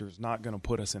athletic director is not going to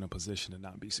put us in a position to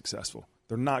not be successful.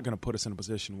 They're not going to put us in a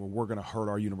position where we're going to hurt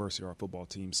our university or our football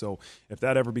team. So if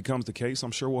that ever becomes the case,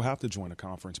 I'm sure we'll have to join a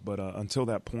conference. But until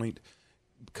that point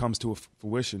comes to a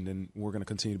fruition, then we're going to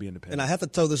continue to be independent. And I have to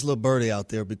throw this little birdie out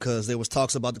there because there was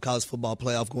talks about the college football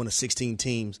playoff going to 16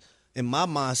 teams. And my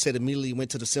mindset immediately went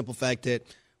to the simple fact that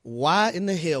why in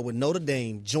the hell would Notre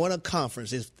Dame join a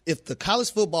conference if the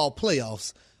college football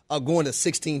playoffs are going to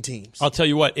 16 teams? I'll tell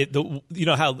you what, you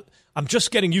know how I'm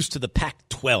just getting used to the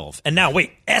Pac-12. And now,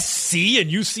 wait, SC and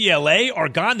UCLA are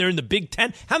gone. They're in the Big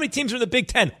Ten. How many teams are in the Big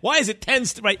Ten? Why is it 10?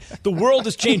 Right? The world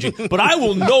is changing. But I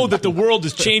will know that the world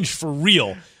has changed for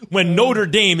real when Notre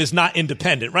Dame is not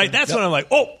independent, right? That's when I'm like,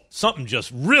 oh, something just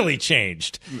really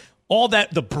changed. All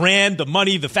that, the brand, the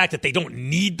money, the fact that they don't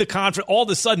need the conference, all of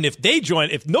a sudden,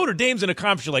 if Notre Dame's in a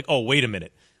conference, you're like, oh, wait a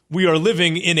minute. We are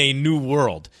living in a new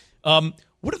world.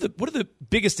 What are the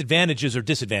biggest advantages or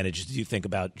disadvantages do you think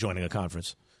about joining a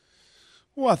conference?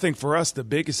 Well, I think for us, the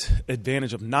biggest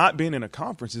advantage of not being in a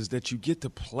conference is that you get to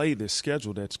play this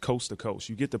schedule that's coast to coast.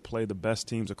 You get to play the best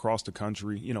teams across the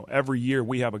country. You know, every year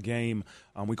we have a game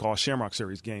we call a Shamrock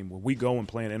Series game where we go and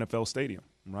play in an NFL stadium,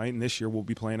 right? And this year we'll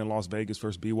be playing in Las Vegas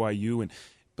versus BYU.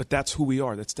 But that's who we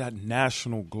are. That's that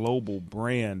national, global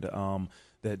brand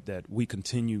that we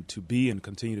continue to be and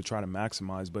continue to try to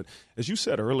maximize. But as you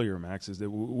said earlier, Max, is that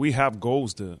we have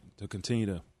goals to continue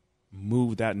to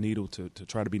move that needle to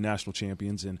try to be national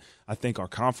champions. And I think our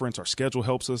conference, our schedule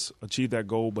helps us achieve that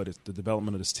goal, but it's the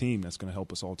development of this team that's going to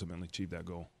help us ultimately achieve that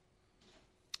goal.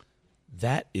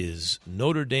 That is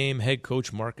Notre Dame head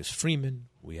coach Marcus Freeman.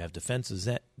 We have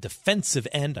defensive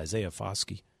end Isaiah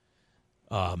Foskey.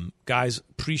 Guys,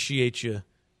 appreciate you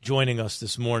joining us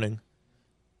this morning.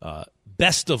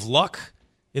 Best of luck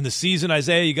in the season,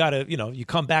 Isaiah. You got to, you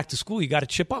come back to school, you got to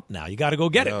chip up now. You got to go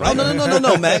get it, right? Oh,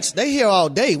 no, Max. They here all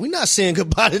day. We're not saying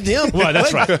goodbye to them. Well,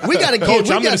 that's right. We got to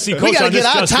get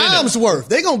our time's worth.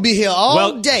 They're going to be here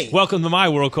all day. Welcome to my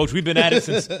world, Coach. We've been at it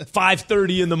since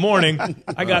 5:30 in the morning.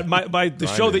 I got the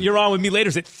show that you're on with me later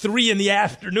is at 3 in the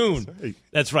afternoon.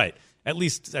 That's right. At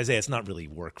least, Isaiah, it's not really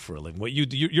work for a living. What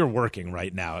you're working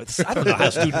right now. I don't know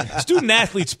how student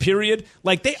athletes, period.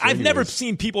 I've never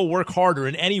seen people work harder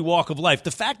in any walk of life. The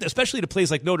fact that, especially at a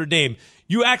place like Notre Dame,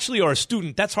 you actually are a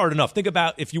student. That's hard enough. Think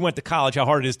about if you went to college, how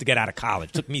hard it is to get out of college.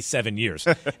 It took me 7 years.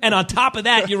 And on top of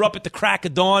that, you're up at the crack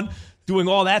of dawn doing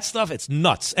all that stuff. It's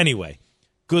nuts. Anyway,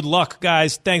 good luck,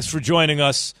 guys. Thanks for joining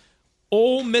us.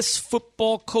 Ole Miss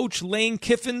football coach Lane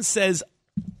Kiffin says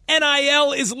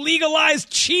NIL is legalized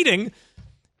cheating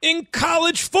in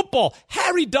college football.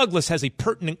 Harry Douglas has a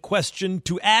pertinent question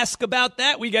to ask about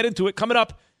that. We get into it coming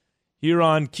up here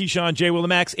on Keyshawn, J. Will, and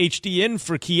Max, HD in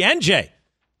for Key and J,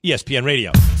 ESPN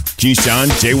Radio.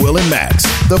 Keyshawn, J. Will, and Max,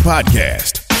 the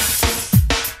podcast.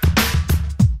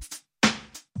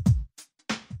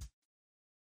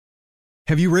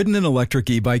 Have you ridden an electric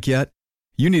e-bike yet?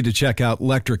 You need to check out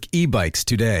Electric E-Bikes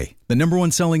today, the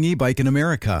 #1 selling e-bike in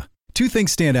America. Two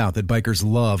things stand out that bikers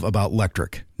love about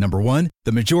Electric. Number one,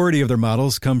 the majority of their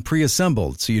models come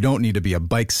pre-assembled, so you don't need to be a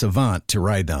bike savant to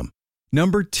ride them.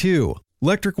 Number two,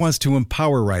 Electric wants to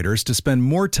empower riders to spend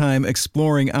more time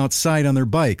exploring outside on their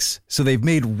bikes, so they've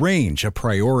made range a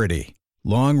priority.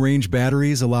 Long-range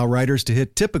batteries allow riders to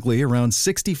hit typically around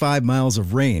 65 miles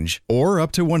of range, or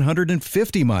up to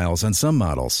 150 miles on some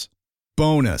models.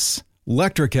 Bonus,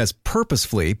 Electric has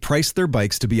purposefully priced their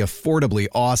bikes to be affordably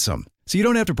awesome, so you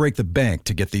don't have to break the bank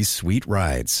to get these sweet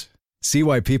rides. See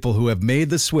why people who have made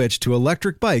the switch to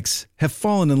electric bikes have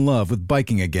fallen in love with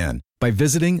biking again by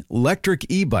visiting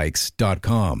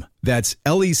lectricebikes.com. That's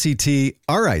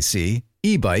LECTRIC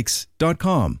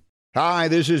ebikes.com. Hi,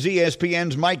 this is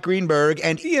ESPN's Mike Greenberg,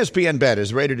 and ESPN Bet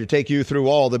is ready to take you through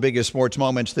all the biggest sports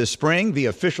moments this spring. The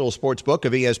official sports book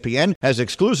of ESPN has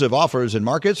exclusive offers and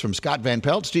markets from Scott Van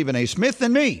Pelt, Stephen A. Smith,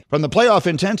 and me. From the playoff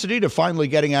intensity to finally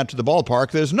getting out to the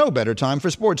ballpark, there's no better time for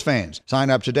sports fans. Sign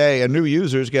up today, and new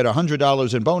users get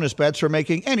 $100 in bonus bets for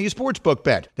making any sportsbook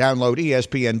bet. Download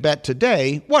ESPN Bet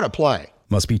today. What a play.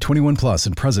 Must be 21 plus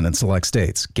and present in select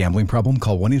states. Gambling problem?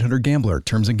 Call 1-800-GAMBLER.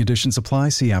 Terms and conditions apply.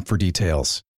 See app for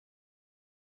details.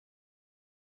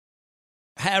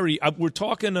 Harry, we're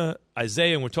talking to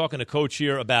Isaiah and we're talking to Coach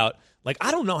here about, like,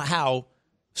 I don't know how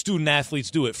student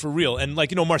athletes do it for real. And,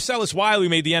 like, Marcellus Wiley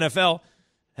made the NFL,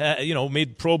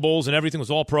 made Pro Bowls and everything, was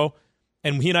all pro.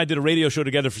 And he and I did a radio show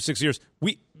together for 6 years.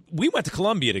 We went to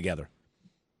Columbia together.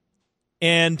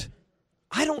 And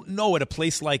I don't know at a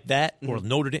place like that or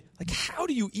Notre Dame, like, how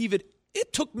do you even –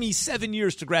 it took me 7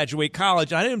 years to graduate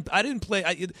college. I didn't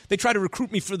play they tried to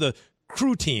recruit me for the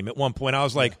crew team at one point. I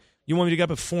was like – you want me to get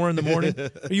up at 4 in the morning?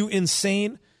 Are you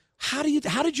insane? How did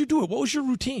you do it? What was your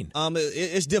routine?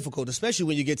 It's difficult, especially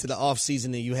when you get to the off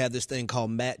season and you have this thing called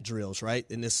mat drills, right?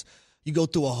 And you go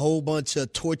through a whole bunch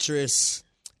of torturous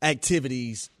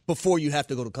activities before you have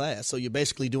to go to class. So you're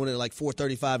basically doing it at like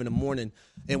 4:35 in the morning.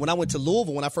 And when I went to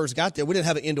Louisville, when I first got there, we didn't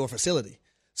have an indoor facility.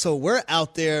 So we're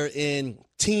out there in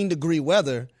 10-degree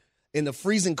weather in the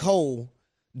freezing cold,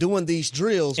 doing these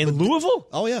drills. In Louisville?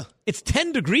 Oh, yeah. It's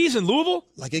 10 degrees in Louisville?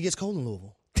 Like, it gets cold in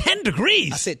Louisville. 10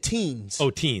 degrees? I said teens. Oh,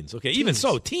 teens. Okay, teens. Even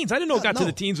so, teens. I didn't know it got to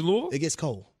the teens in Louisville. It gets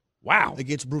cold. Wow. It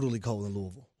gets brutally cold in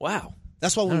Louisville. Wow.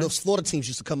 That's why when those Florida teams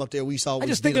used to come up there, we saw. I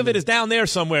just think of it as down there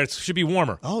somewhere. It should be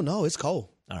warmer. Oh, no, it's cold.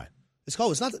 All right. It's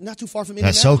cold. It's not too far from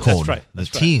That's Indianapolis. so cold. That's right. The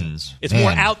teens. It's more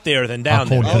out there than down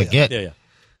there. How cold could it get? Yeah.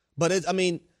 But,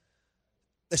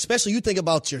 especially you think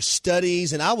about your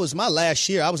studies. And my last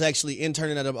year, I was actually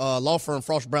interning at a law firm,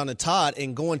 Frost, Brown & Todd,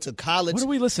 and going to college. What are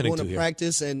we listening going to here?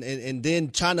 Practice and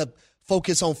then trying to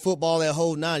focus on football that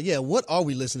whole nine. Yeah, what are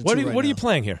we listening to What right are you now?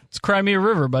 playing here? It's Cry Me a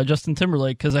River by Justin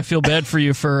Timberlake, because I feel bad for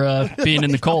you for being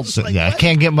in the cold. So, yeah, it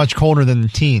can't get much colder than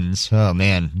teens. Oh,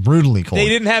 man. Brutally cold. They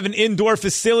didn't have an indoor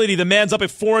facility. The man's up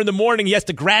at 4 in the morning. He has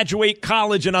to graduate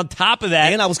college, and on top of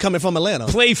that, and I was coming from Atlanta,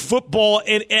 play football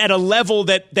at a level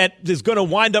that is going to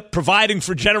wind up providing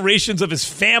for generations of his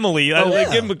family.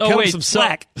 Give him some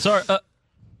slack. Sorry.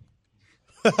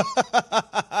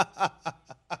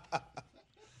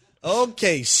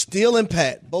 Okay, Steele and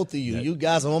Pat, both of you. You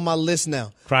guys are on my list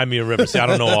now. Cry Me a River. See, I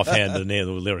don't know offhand the name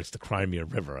of the lyrics to Cry Me a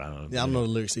River. I don't know the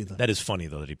lyrics either. That is funny,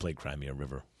 though, that he played Cry Me a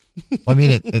River. I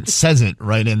mean, it says it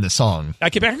right in the song. I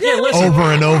keep over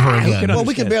and over again. Well,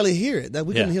 we can barely hear it.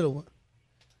 We couldn't hear the one.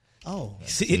 Oh.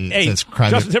 See, hey,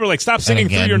 Justin Timberlake, stop singing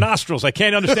through your nostrils. I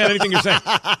can't understand anything you're saying.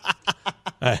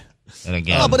 And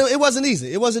again. No, but it wasn't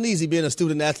easy. It wasn't easy being a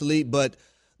student athlete, but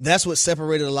that's what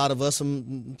separated a lot of us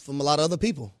from a lot of other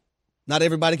people. Not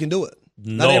everybody can do it.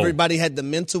 No. Not everybody had the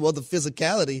mental or the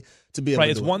physicality to be able to do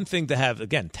it. It's one thing to have,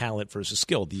 again, talent versus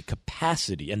skill. The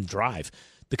capacity and drive.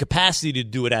 The capacity to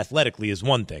do it athletically is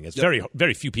one thing. It's very,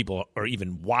 very few people are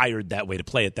even wired that way to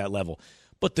play at that level.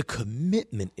 But the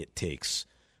commitment it takes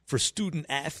for student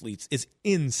athletes is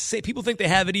insane. People think they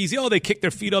have it easy. Oh, they kick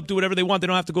their feet up, do whatever they want. They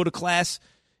don't have to go to class.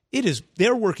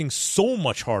 They're working so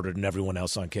much harder than everyone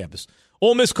else on campus.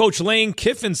 Ole Miss coach Lane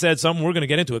Kiffin said something. We're going to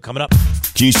get into it coming up.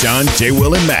 Keyshawn, J.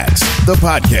 Will, and Max, the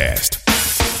podcast.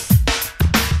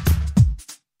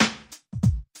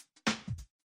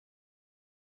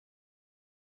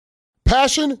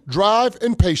 Passion, drive,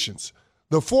 and patience.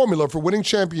 The formula for winning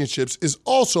championships is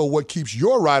also what keeps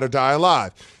your ride or die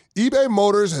alive. eBay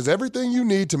Motors has everything you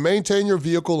need to maintain your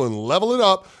vehicle and level it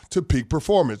up to peak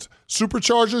performance.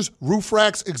 Superchargers, roof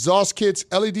racks, exhaust kits,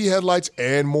 LED headlights,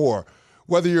 and more.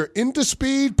 Whether you're into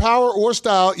speed, power, or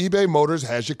style, eBay Motors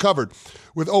has you covered.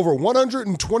 With over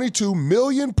 122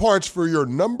 million parts for your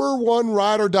number one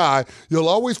ride or die, you'll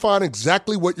always find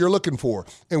exactly what you're looking for.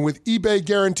 And with eBay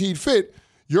Guaranteed Fit,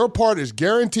 your part is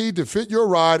guaranteed to fit your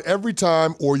ride every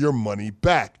time or your money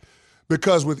back.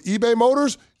 Because with eBay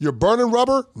Motors, you're burning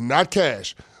rubber, not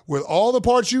cash. With all the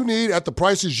parts you need at the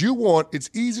prices you want, it's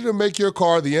easy to make your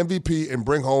car the MVP and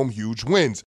bring home huge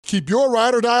wins. Keep your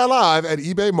ride or die alive at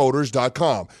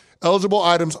ebaymotors.com. Eligible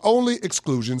items only.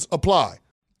 Exclusions apply.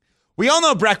 We all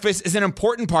know breakfast is an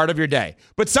important part of your day,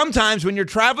 but sometimes when you're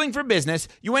traveling for business,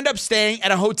 you end up staying at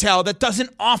a hotel that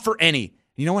doesn't offer any.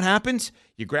 You know what happens?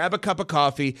 You grab a cup of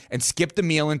coffee and skip the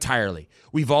meal entirely.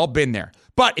 We've all been there.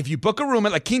 But if you book a room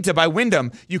at La Quinta by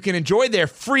Wyndham, you can enjoy their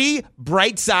free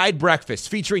Bright Side breakfast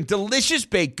featuring delicious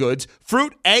baked goods,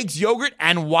 fruit, eggs, yogurt,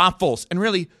 and waffles. And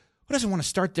really, who doesn't want to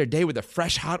start their day with a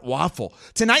fresh, hot waffle?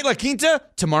 Tonight, La Quinta,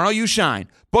 tomorrow you shine.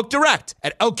 Book direct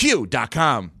at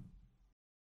LQ.com.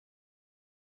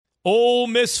 Ole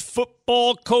Miss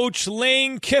football coach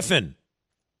Lane Kiffin.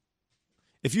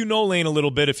 If you know Lane a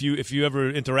little bit, if you ever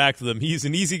interact with him, he's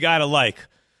an easy guy to like.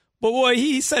 But boy,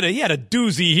 he said he had a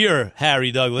doozy here,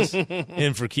 Harry Douglas,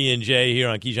 in for Key and Jay here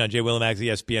on Keyshawn, J. Will and Max,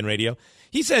 ESPN Radio.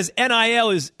 He says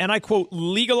NIL is, and I quote,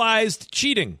 legalized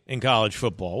cheating in college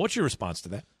football. What's your response to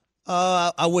that?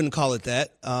 I wouldn't call it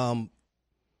that.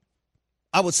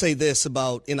 I would say this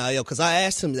about NIL, because I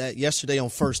asked him that yesterday on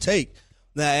First Take.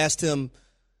 And I asked him,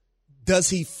 does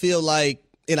he feel like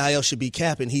NIL should be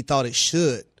capped? And he thought it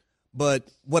should. But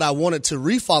what I wanted to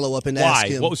refollow up and ask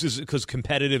him. Why? What was this? Because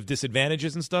competitive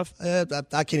disadvantages and stuff? I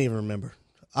can't even remember.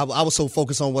 I was so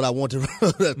focused on what I wanted to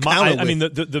counter with. I mean,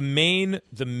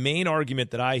 the main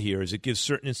argument that I hear is it gives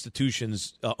certain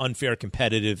institutions unfair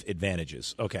competitive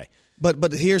advantages. Okay.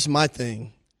 But here's my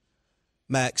thing,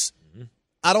 Max. Mm-hmm.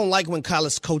 I don't like when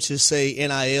college coaches say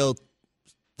NIL,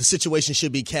 the situation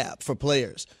should be capped for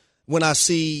players. When I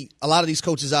see a lot of these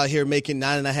coaches out here making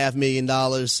 $9.5 million,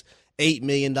 $8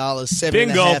 million,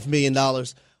 $7.5 million,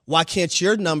 why can't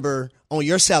your number on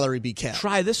your salary be capped?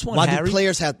 Try this one, Why Harry.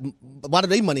 Why do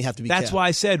their money have to be capped? That's why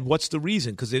I said, what's the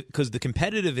reason? Because the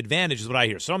competitive advantage is what I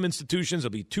hear. Some institutions,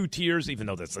 there'll be 2 tiers, even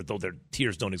though their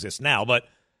tiers don't exist now. But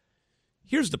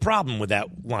here's the problem with that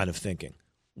line of thinking.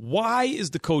 Why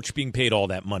is the coach being paid all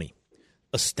that money?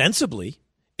 Ostensibly,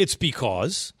 it's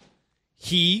because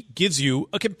he gives you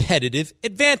a competitive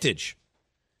advantage.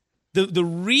 The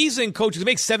reason coaches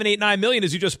make $7, $8, $9 million,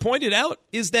 as you just pointed out,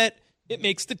 is that it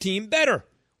makes the team better.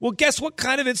 Well, guess what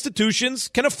kind of institutions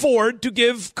can afford to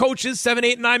give coaches $7,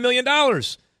 $8, $9 million?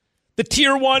 The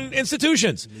Tier 1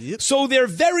 institutions. Yep. So their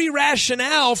very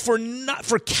rationale for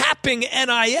capping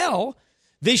NIL,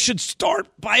 they should start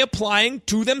by applying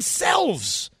to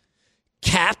themselves.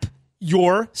 Cap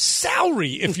your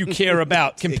salary if you care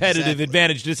about competitive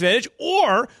advantage, disadvantage,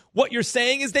 or what you're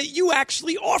saying is that you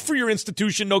actually offer your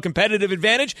institution no competitive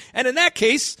advantage, and in that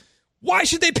case, why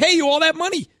should they pay you all that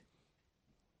money?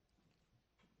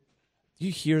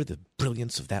 You hear the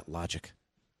brilliance of that logic?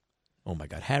 Oh, my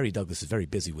God. Harry Douglas is very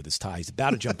busy with his tie. He's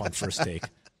about to jump on First Take.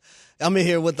 I'm in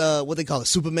here with what they call it,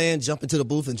 Superman, jump into the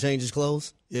booth and change his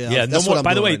clothes. Yeah. That's what I'm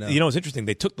by the way, doing right now. you know, it's interesting.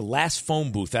 They took the last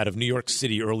phone booth out of New York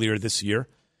City earlier this year,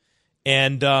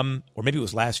 and or maybe it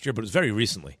was last year, but it was very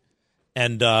recently.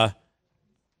 And,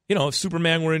 you know, if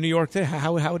Superman were in New York,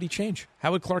 how would he change?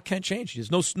 How would Clark Kent change?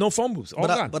 There's no phone booths. All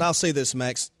gone. But I'll say this,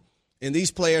 Max. And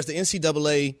these players, the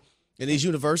NCAA and these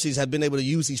universities have been able to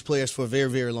use these players for a very,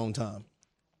 very long time.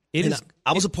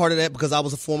 I was a part of that because I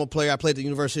was a former player. I played at the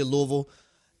University of Louisville.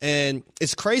 And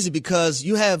it's crazy because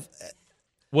you have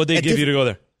 – What'd they give you to go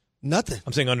there? Nothing.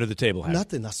 I'm saying under the table. Harry.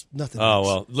 Nothing. Nothing. Oh,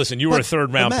 well, listen, you were a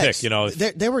third-round pick. You know,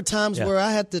 there were times where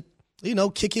I had to,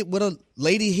 kick it with a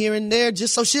lady here and there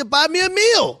just so she'll buy me a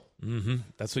meal. Mm-hmm.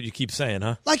 That's what you keep saying,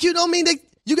 huh? Like, you know what I mean?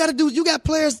 You got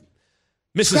players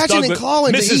Mrs. scratching Douglas, and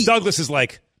clawing Mrs. to eat. Douglas is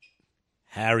like,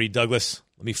 Harry Douglas,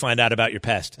 let me find out about your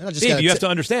past. Babe, you have to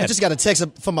understand. I just got a text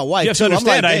from my wife. You have to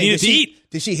understand. I needed to eat.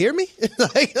 Did she hear me?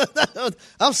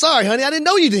 I'm sorry, honey. I didn't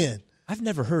know you did. I've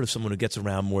never heard of someone who gets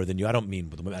around more than you. I don't mean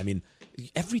with them. I mean,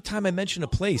 every time I mention a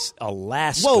place,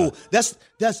 Alaska. Whoa,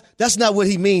 that's not what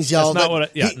he means, y'all. That's not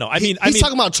what. He's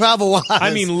talking about travel-wise.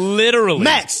 I mean, literally.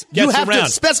 Max, you have to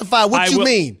specify what you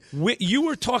mean. You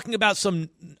were talking about some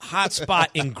hot spot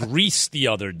in Greece the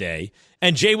other day,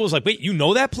 and Jay was like, "Wait, you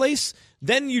know that place?"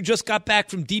 Then you just got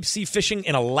back from deep sea fishing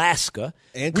in Alaska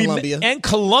and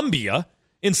Colombia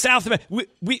in South America.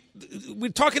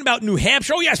 We're talking about New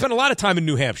Hampshire. Oh yeah, I spent a lot of time in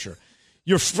New Hampshire.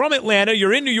 You're from Atlanta.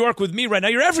 You're in New York with me right now.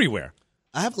 You're everywhere.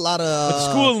 I have a lot of at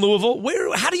school in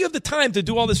Louisville. How do you have the time to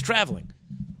do all this traveling?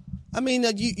 I mean,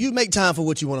 you make time for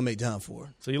what you want to make time for.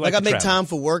 So you like I make time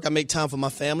for work. I make time for my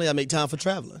family. I make time for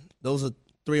traveling. Those are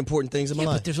 3 important things in my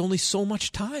life. But there's only so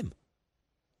much time.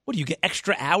 What do you get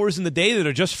extra hours in the day that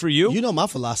are just for you? You know my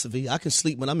philosophy. I can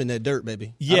sleep when I'm in that dirt,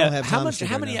 baby. Yeah. I don't have time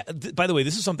how many? By the way,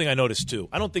 this is something I noticed too.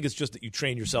 I don't think it's just that you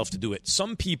train yourself to do it.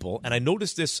 Some people, and I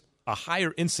noticed a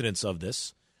higher incidence of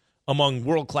this among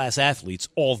world-class athletes.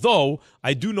 Although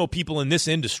I do know people in this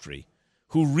industry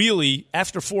who really,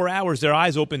 after 4 hours, their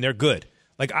eyes open, they're good.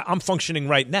 Like I'm functioning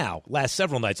right now. Last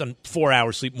several nights on 4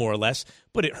 hours sleep more or less,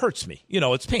 but it hurts me.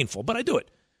 It's painful, but I do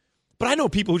it. But I know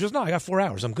people who just I got 4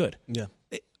 hours. I'm good. Yeah.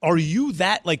 Are you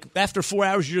that, like, after 4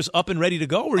 hours, you're just up and ready to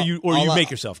go, or you make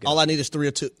yourself get all I need is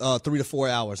 3 to 4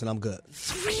 hours, and I'm good.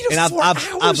 3 to 4 hours?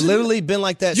 I've literally been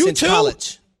like that since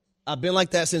college. I've been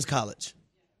like that since college.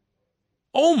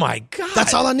 Oh, my God.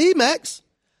 That's all I need, Max.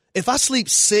 If I sleep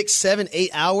 6, 7,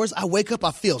 8 hours, I wake up, I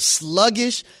feel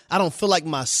sluggish. I don't feel like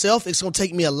myself. It's going to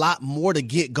take me a lot more to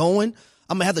get going.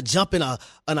 I'm gonna have to jump in a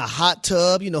hot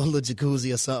tub, a little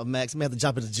jacuzzi or something, Max. I'm gonna have to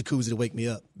jump in the jacuzzi to wake me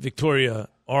up. Victoria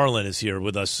Arlen is here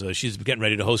with us. She's getting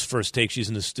ready to host First Take. She's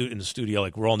in the studio,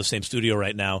 like we're all in the same studio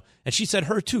right now. And she said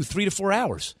her too, 3 to 4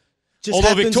 hours.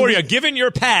 Although, Victoria, given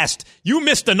your past, you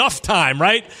missed enough time,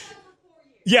 right?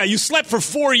 Yeah, you slept for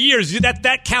 4 years.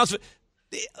 That counts.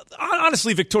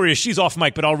 Honestly, Victoria, she's off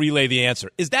mic, but I'll relay the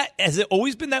answer. Has it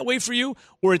always been that way for you?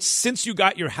 Or it's since you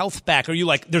got your health back, are you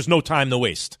like, there's no time to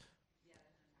waste?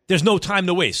 There's no time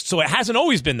to waste. So it hasn't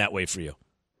always been that way for you.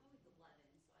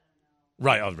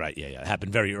 Right. Oh, right. Yeah. It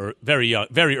happened very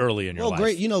early in your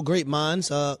life. Great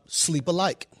minds sleep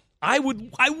alike. I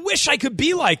wish I could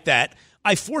be like that.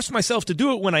 I force myself to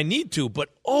do it when I need to, but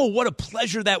what a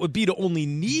pleasure that would be to only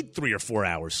need 3 or 4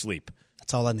 hours sleep.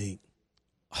 That's all I need.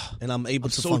 And I'm able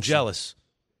to function. I'm so jealous.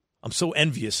 I'm so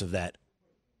envious of that.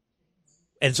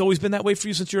 And it's always been that way for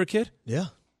you since you were a kid? Yeah.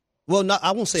 Well,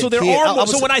 I won't say. So there are.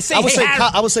 So when I say,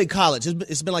 I would say college.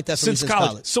 It's been like that for me since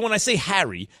college. So when I say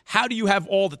Harry, how do you have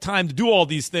all the time to do all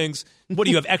these things? What do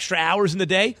you have, extra hours in the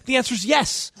day? The answer is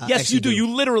yes. Yes, you do.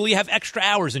 You literally have extra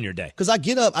hours in your day. Because I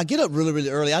get up really, really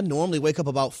early. I normally wake up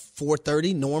about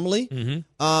 4:30 normally, and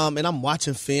I'm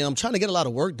watching film. I'm trying to get a lot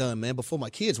of work done, man, before my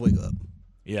kids wake up.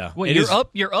 Yeah. Wait,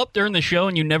 you're up during the show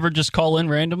and you never just call in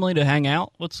randomly to hang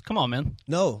out? Come on, man.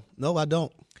 No, I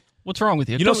don't. What's wrong with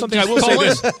you? You know something? I will say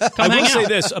this. I will say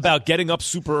this about getting up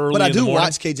super early. But I do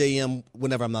watch KJM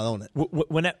whenever I'm not on it.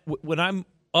 When I'm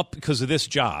up because of this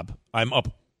job, I'm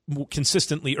up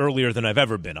consistently earlier than I've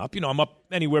ever been up. I'm up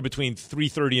anywhere between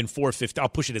 3:30 and 4:50. I'll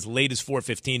push it as late as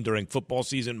 4:15 during football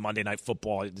season, Monday Night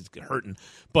Football. It's hurting,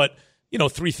 but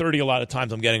 3:30 a lot of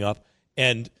times I'm getting up,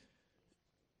 and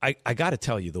I got to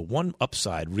tell you, the one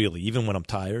upside, really, even when I'm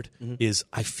tired, is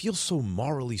I feel so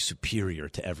morally superior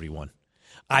to everyone.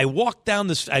 I walk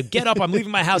down I get up, I'm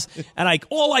leaving my house, and I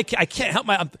can't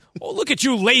help look at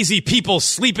you lazy people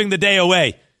sleeping the day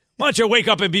away. Why don't you wake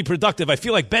up and be productive? I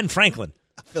feel like Ben Franklin.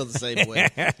 I feel the same way.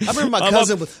 I remember my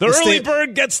cousin the early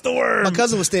bird gets the worm. My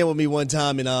cousin was staying with me one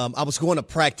time, and I was going to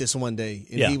practice one day,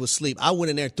 and he was asleep. I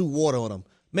went in there and threw water on him.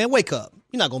 Man, wake up.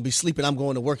 You're not going to be sleeping. I'm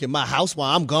going to work in my house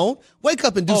while I'm gone. Wake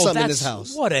up and do something in this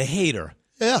house. What a hater.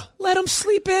 Yeah. Let him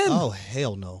sleep in. Oh,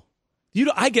 hell no.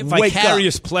 I get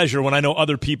vicarious pleasure when I know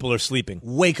other people are sleeping.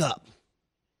 Wake up.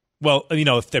 Well,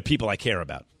 if they're people I care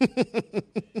about.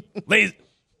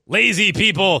 Lazy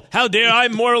people. How dare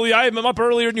I'm up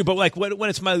earlier than you. But like when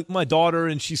it's my daughter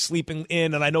and she's sleeping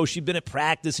in, and I know she's been at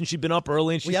practice and she's been up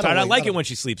early and she's tired. I like it when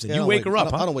she sleeps in. You wake her up,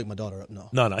 huh? I don't wake my daughter up, no.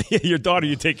 No. Your daughter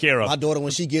you take care of. My daughter,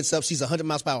 when she gets up, she's 100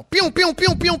 miles per hour. Pew, pew,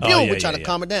 pew, pew, pew. We try to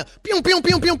calm her down. Pew, pew,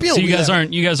 pew, pew, pew. So you guys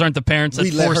aren't the parents that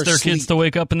force their kids to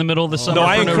wake up in the middle of the summer? No,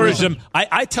 I encourage them.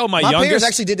 I tell my youngest. My parents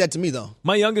actually did that to me, though.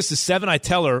 My youngest is 7. I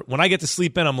tell her, when I get to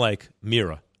sleep in, I'm like,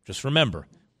 Mira, just remember,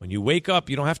 when you wake up,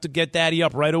 you don't have to get daddy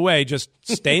up right away. Just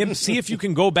stay and see if you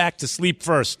can go back to sleep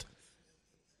first.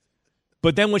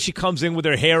 But then when she comes in with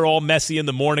her hair all messy in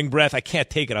the morning breath, I can't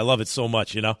take it. I love it so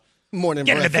much, Morning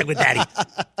Get breath. into bed with daddy.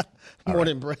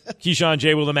 Morning breath. Keyshawn,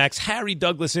 J. Will, and Max. Harry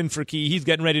Douglas in for Key. He's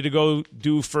getting ready to go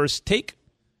do First Take.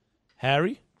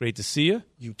 Harry, great to see you.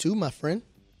 You too, my friend.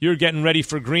 You're getting ready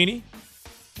for Greeny.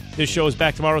 This show is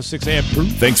back tomorrow, 6 a.m.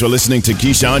 Thanks for listening to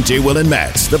Keyshawn, J. Will, and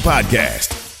Max, the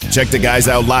podcast. Check the guys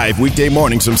out live weekday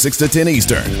mornings from 6 to 10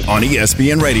 Eastern on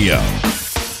ESPN Radio.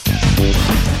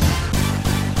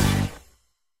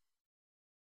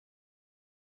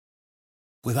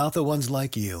 Without the ones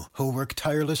like you, who work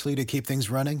tirelessly to keep things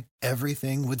running,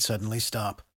 everything would suddenly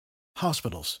stop.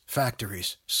 Hospitals,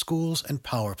 factories, schools, and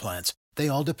power plants, they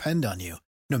all depend on you.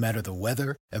 No matter the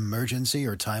weather, emergency,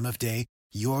 or time of day,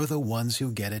 you're the ones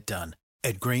who get it done.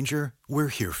 At Grainger, we're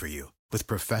here for you with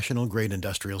professional-grade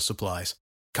industrial supplies.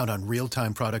 Count on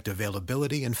real-time product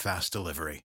availability and fast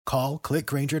delivery. Call,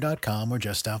 clickgrainger.com, or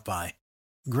just stop by.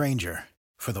 Grainger,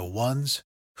 for the ones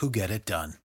who get it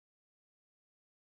done.